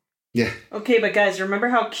 Yeah. Okay, but guys, remember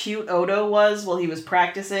how cute Odo was while he was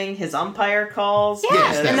practicing his umpire calls?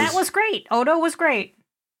 Yes, Yes, and that was great. Odo was great.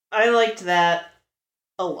 I liked that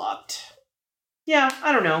a lot. Yeah,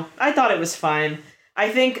 I don't know. I thought it was fine. I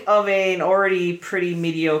think of an already pretty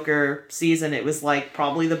mediocre season, it was like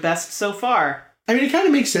probably the best so far. I mean, it kind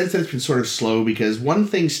of makes sense that it's been sort of slow because one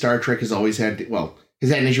thing Star Trek has always had, well, has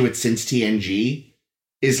had an issue with since TNG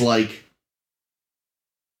is like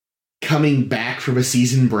coming back from a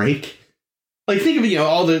season break. Like, think of,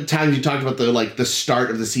 all the times you talked about the start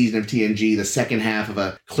of the season of TNG, the second half of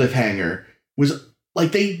a cliffhanger was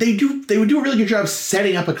like they would do a really good job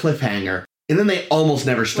setting up a cliffhanger. And then they almost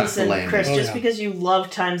never stuck the landing. Chris, just because you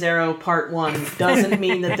love Times Arrow Part 1 doesn't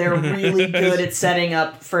mean that they're really good at setting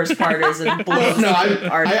up first parters and blows. No,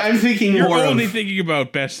 I'm thinking You're more only thinking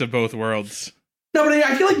about Best of Both Worlds. No, but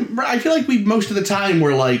I feel like we most of the time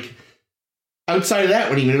were like outside of that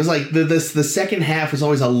one even it was like the second half was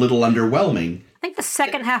always a little underwhelming. I think the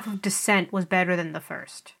second half of Descent was better than the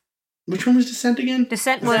first. Which one was Descent again?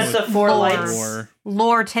 Descent was the Four Lore. Lights.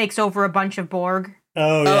 Lore takes over a bunch of Borg.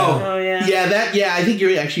 Oh, yeah. Oh, yeah. Yeah, I think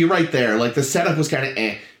you're right there. Like the setup was kind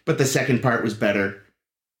of but the second part was better.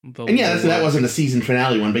 And yeah, that wasn't a season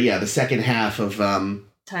finale one, but yeah, the second half of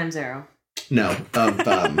Times Arrow. No, of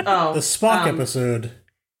Oh, The Spock episode.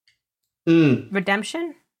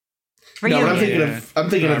 Redemption? No, but Reunion. I'm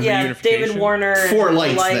thinking of yeah, David Warner. Four and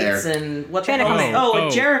Lights there. And what Chain the of hell? Command.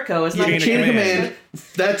 Oh, Jericho is not Chain of Command.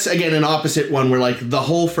 That's again an opposite one where like the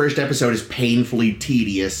whole first episode is painfully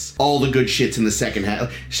tedious. All the good shit's in the second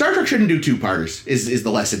half. Star Trek shouldn't do two-parters. Is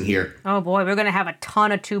the lesson here? Oh boy, we're gonna have a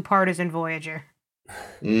ton of two-parters in Voyager.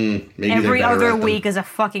 Maybe Every other at them. week is a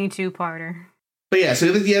fucking two-parter. But yeah, so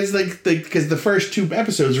it's like because the first two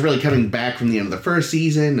episodes are really coming back from the end of the first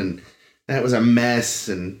season, and that was a mess.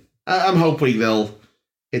 And I'm hoping they'll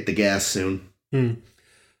hit the gas soon.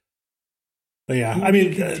 But yeah, I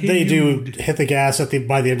mean, they do hit the gas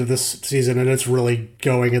by the end of this season, and it's really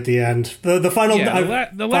going at the end. The final, the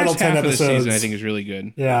last final 10 half episodes, of the season I think is really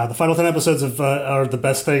good. Yeah, the final 10 episodes are the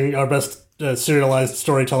best thing, our best serialized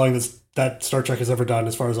storytelling that Star Trek has ever done,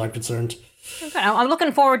 as far as I'm concerned. Okay, I'm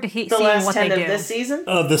looking forward to seeing last what 10 they of do. this season.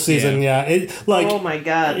 Of this season, yeah. Oh my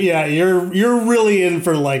god. Yeah, you're really in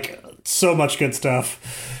for like so much good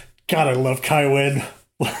stuff. God, I love Kai Wynn.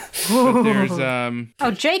 But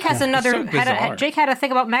there's Jake has another. so bizarre. Jake had a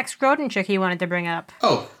thing about Max Grodenchik he wanted to bring up.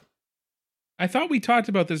 Oh, I thought we talked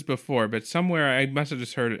about this before, but somewhere I must have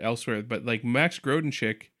just heard it elsewhere. But like Max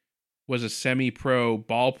Grodenchik was a semi-pro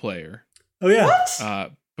ball player. Oh yeah.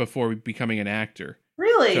 What? Before becoming an actor.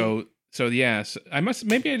 Really? So yes,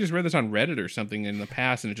 maybe I just read this on Reddit or something in the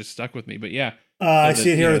past and it just stuck with me. But yeah, I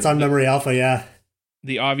see it here. It's on Memory Alpha. Yeah.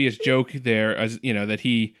 The obvious joke there, as that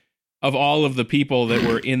he, of all of the people that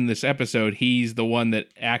were in this episode, he's the one that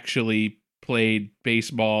actually played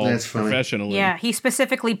baseball professionally. Yeah, he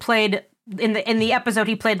specifically played in the episode.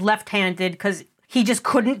 He played left-handed because he just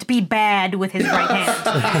couldn't be bad with his right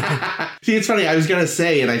hand. See, it's funny. I was gonna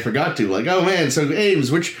say, and I forgot to. Like, oh man, so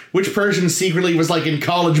Ames, which person secretly was like in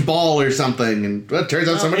college ball or something? And well, it turns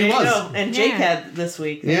out somebody was. Go. And Jake had this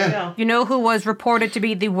week. There you go. You know who was reported to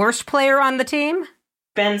be the worst player on the team?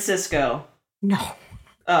 Ben Sisko. No.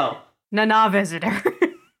 Oh. Nana Visitor.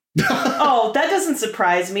 Oh, that doesn't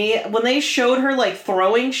surprise me. When they showed her like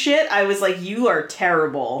throwing shit, I was like, you are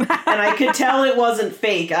terrible. And I could tell it wasn't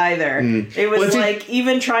fake either. It was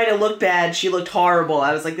even trying to look bad, she looked horrible.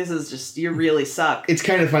 I was like, this is just, you really suck. It's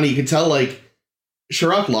kind of funny. You can tell like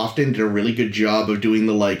Sherlock Lofton did a really good job of doing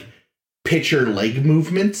the like pitcher leg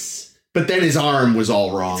movements. But then his arm was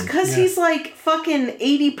all wrong. Because he's like fucking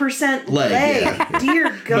 80% leg. Yeah. Dear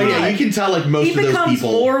God. But yeah, you can tell like most of those people. He becomes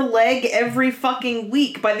more leg every fucking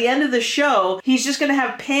week. By the end of the show, he's just going to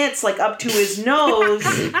have pants like up to his nose.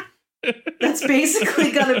 That's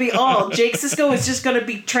basically going to be all. Jake Sisko is just going to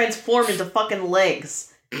be transformed into fucking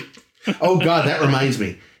legs. Oh God, that reminds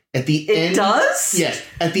me. At the end. It does? Yes.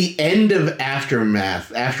 At the end of After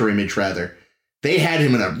Image rather. They had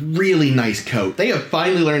him in a really nice coat. They have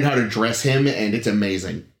finally learned how to dress him, and it's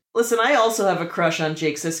amazing. Listen, I also have a crush on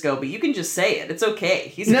Jake Sisko, but you can just say it. It's okay.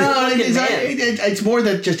 He's a good-looking man. It's more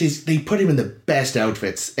that just they put him in the best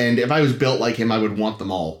outfits, and if I was built like him, I would want them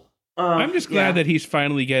all. I'm just glad that he's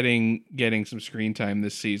finally getting some screen time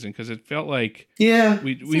this season, because it felt like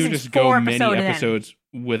we would just go many episodes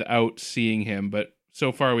without seeing him, but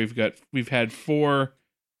so far we've had 4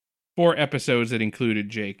 4 episodes that included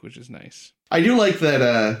Jake, which is nice. I do like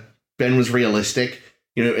that Ben was realistic.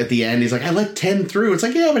 You know, at the end, he's like, I let 10 through. It's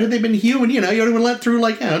like, yeah, but had they been human, you would have let through,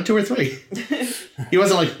 like, 2 or 3. He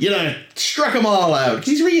wasn't like, struck them all out.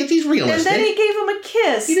 He's realistic. And then he gave him a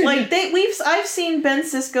kiss. Like, I've seen Ben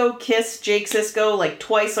Sisko kiss Jake Sisko, like,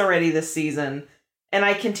 twice already this season. And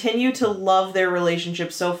I continue to love their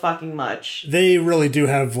relationship so fucking much. They really do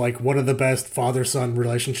have, like, one of the best father-son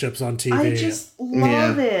relationships on TV. I just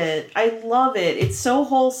love it. I love it. It's so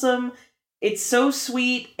wholesome. It's so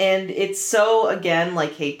sweet, and it's so, again,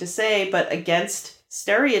 like, hate to say, but against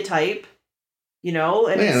stereotype,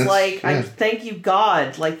 and it's like, I thank you,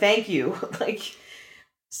 God. Like, thank you. Like,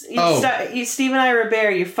 Stephen I.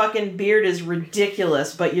 Robert, your fucking beard is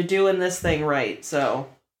ridiculous, but you're doing this thing right, so...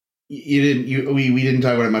 We didn't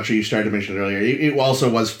talk about it much, or you started to mention it earlier. It also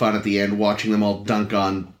was fun at the end, watching them all dunk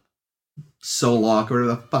on Solok, or whatever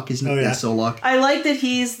the fuck his name is. Solok. I like that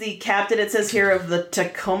he's the captain, it says here, of the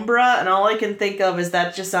Takumbra, and all I can think of is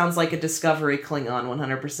that just sounds like a Discovery Klingon,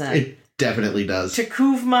 100%. It definitely does.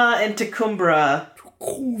 Takuvma and Takumbra.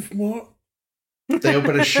 Takuvma. They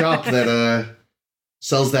open a shop that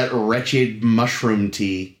sells that wretched mushroom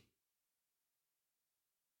tea.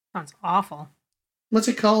 Sounds awful. What's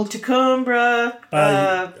it called? Takumbra.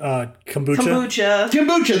 Kombucha.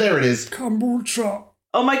 Kombucha, there it is. Kombucha.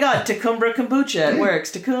 Oh my god, Takumbra kombucha. It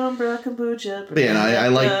works. Takumbra kombucha. Yeah, and I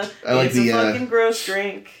like it's the a fucking gross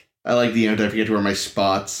drink. I like the don't forget to wear my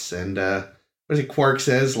spots, and what is it Quark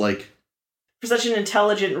says, like, for such an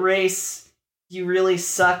intelligent race, you really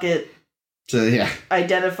suck at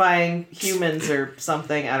identifying humans or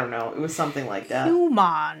something. I don't know. It was something like that.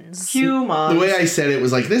 Humans. The way I said it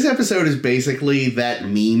was like, this episode is basically that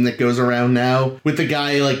meme that goes around now with the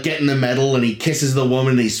guy like getting the medal and he kisses the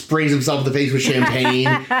woman and he sprays himself in the face with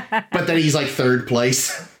champagne, but then he's like 3rd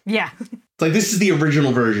place. Yeah. It's like, this is the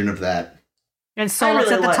original version of that. And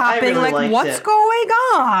Solok's at the top being like, what's going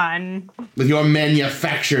on? With your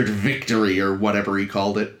manufactured victory, or whatever he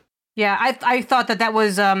called it. Yeah, I thought that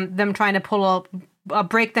was them trying to pull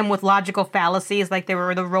break them with logical fallacies, like they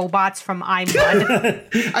were the robots from I'm Mud.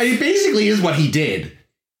 Basically is what he did.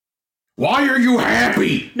 Why are you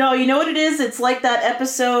happy? No, you know what it is? It's like that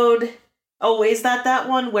episode. Oh, is that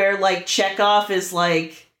one where like Chekhov is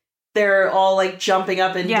like they're all like jumping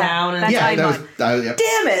up and down and Damn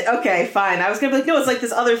it. Okay, fine. I was gonna be like, no, it's like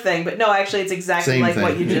this other thing, but no, actually, it's exactly Same like thing.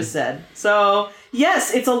 what you just said. So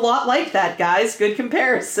yes, it's a lot like that, guys. Good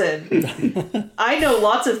comparison. I know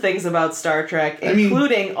lots of things about Star Trek,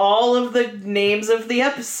 including all of the names of the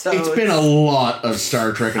episodes. It's been a lot of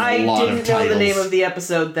Star Trek and a lot of titles. I didn't know the name of the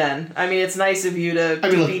episode then. I mean, it's nice of you to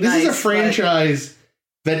be this nice, is a franchise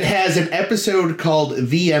that has an episode called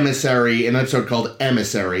The Emissary, an episode called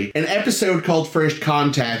Emissary, an episode called First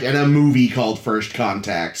Contact, and a movie called First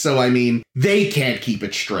Contact. So, I mean, they can't keep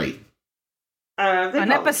it straight.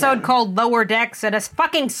 An episode called Lower Decks and a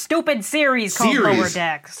fucking stupid series called Lower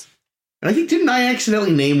Decks. And I think, didn't I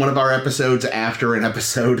accidentally name one of our episodes after an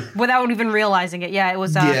episode? Without even realizing it. Yeah, it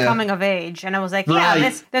was Coming of Age. And I was like,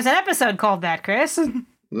 there's an episode called that, Chris. I was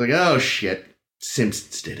like, oh shit,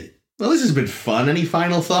 Simpsons did it. Well, this has been fun. Any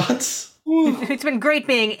final thoughts? It's been great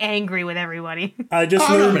being angry with everybody. I've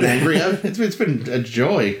been angry. It's been a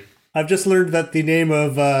joy. I've just learned that the name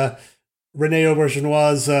of Rene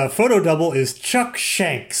Aubergenois' photo double is Chuck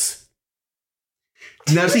Shanks.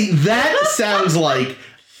 Now, see, that sounds like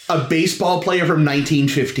a baseball player from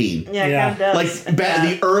 1915. Yeah, it kind of does. Like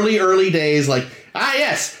the early days, like,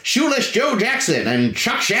 yes, Shoeless Joe Jackson and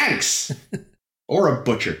Chuck Shanks. Or a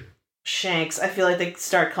butcher. Shanks. I feel like they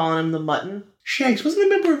start calling him the Mutton. Shanks. Wasn't a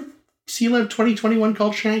member of C-Lab 2021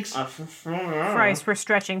 called Shanks? Christ, we're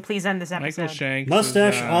stretching. Please end this episode. Michael Shanks.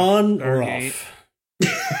 Mustache is, on Stargate. or off?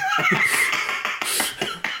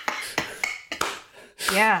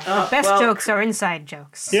 Yeah, the best jokes are inside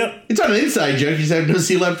jokes. Yep. It's not an inside joke. You just have no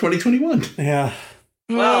C-Lab 2021. Yeah.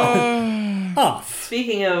 Well, off.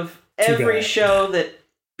 Speaking of every show that...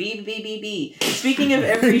 Speaking of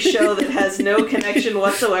every show that has no connection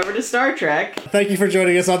whatsoever to Star Trek. Thank you for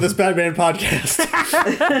joining us on this Batman podcast.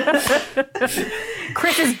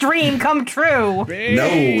 Chris's dream come true.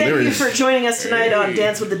 Thank you for joining us tonight on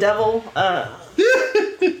Dance with the Devil.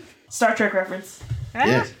 Star Trek reference.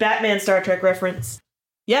 Yes. Batman Star Trek reference.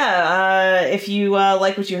 Yeah, if you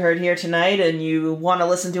like what you heard here tonight and you want to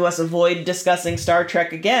listen to us avoid discussing Star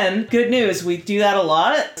Trek again, good news, we do that a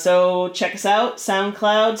lot. So check us out,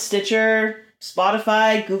 SoundCloud, Stitcher,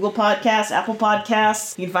 Spotify, Google Podcasts, Apple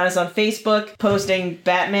Podcasts. You can find us on Facebook, posting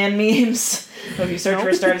Batman memes. So if you search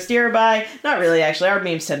for Star to Steer By. Not really, actually. Our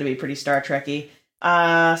memes tend to be pretty Star Trek-y.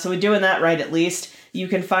 So we're doing that right, at least. You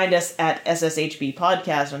can find us at SSHB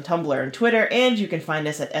Podcast on Tumblr and Twitter, and you can find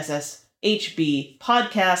us at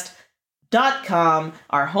sshbpodcast.com,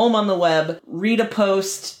 our home on the web. Read a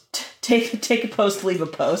post, take a post, leave a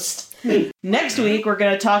post. Next week, we're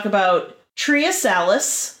going to talk about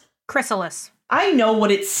Triasalis. Chrysalis. I know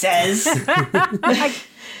what it says.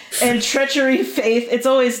 And Treachery, Faith. It's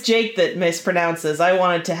always Jake that mispronounces. I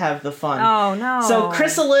wanted to have the fun. Oh, no. So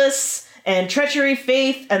Chrysalis and Treachery,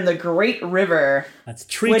 Faith, and the Great River. That's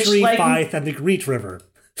Treachery, Faith, and the Great River.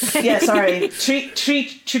 Yeah, sorry.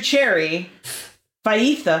 Treachery,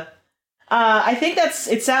 Faith. I think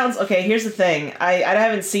it sounds, okay, here's the thing. I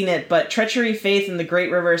haven't seen it, but Treachery, Faith, and the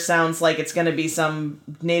Great River sounds like it's going to be some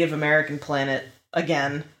Native American planet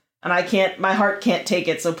again. And my heart can't take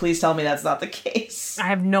it, so please tell me that's not the case.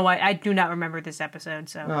 I do not remember this episode,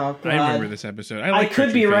 so. Oh, God. I remember this episode. I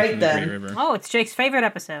could be right then. Oh, it's Jake's favorite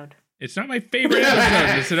episode. It's not my favorite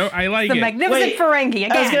episode. I like the it. Magnificent Ferengi,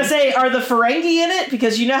 again. I was going to say, are the Ferengi in it?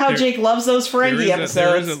 Because you know how Jake loves those Ferengi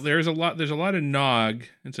episodes. There's a lot of Nog.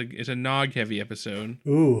 It's a Nog heavy episode.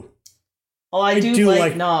 Ooh. Well, I do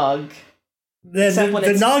like Nog.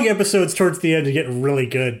 The Nog episodes towards the end get really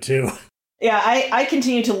good, too. Yeah, I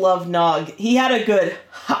continue to love Nog. He had a good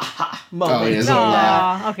ha-ha moment.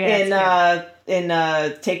 Oh, yes. In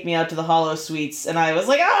Take Me Out to the Hollow Suites, and I was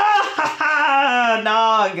like, ha-ha,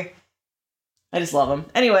 Nog. I just love him.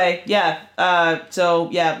 Anyway, yeah. So,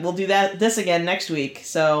 yeah, we'll do this again next week.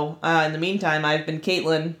 So, in the meantime, I've been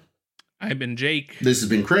Caitlin. I've been Jake. This has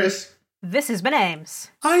been Chris. This has been Ames.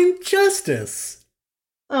 I'm Justice.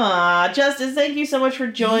 Aw, Justice, thank you so much for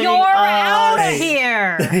joining You're out of us.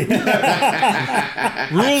 here!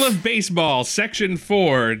 Rule of Baseball, Section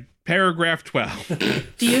 4, Paragraph 12.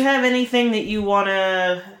 Do you have anything that you want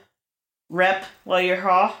to rep while you're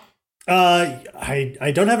raw? I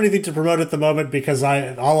don't have anything to promote at the moment because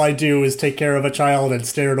all I do is take care of a child and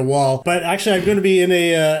stare at a wall. But actually, I'm going to be in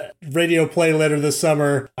a radio play later this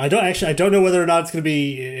summer. I don't know whether or not it's going to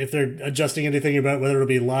be, if they're adjusting anything about whether it'll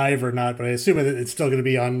be live or not, but I assume it's still going to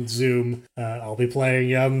be on Zoom. I'll be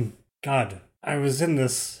playing, I was in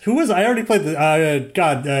this. Who was I already played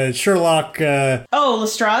the Sherlock.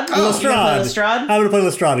 Lestrade? Lestrade? I'm going to play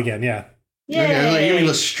Lestrade again, yeah. Yay. You mean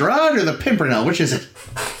Lestrade or the Pimpernel? Which is it?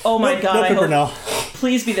 Oh my God! No Pimpernel.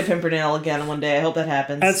 Please be the Pimpernel again one day. I hope that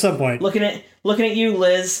happens at some point. Looking at you,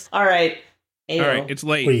 Liz. All right. Ayo. All right, it's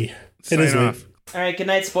late. It is off. late. All right. Good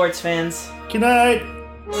night, sports fans. Good night.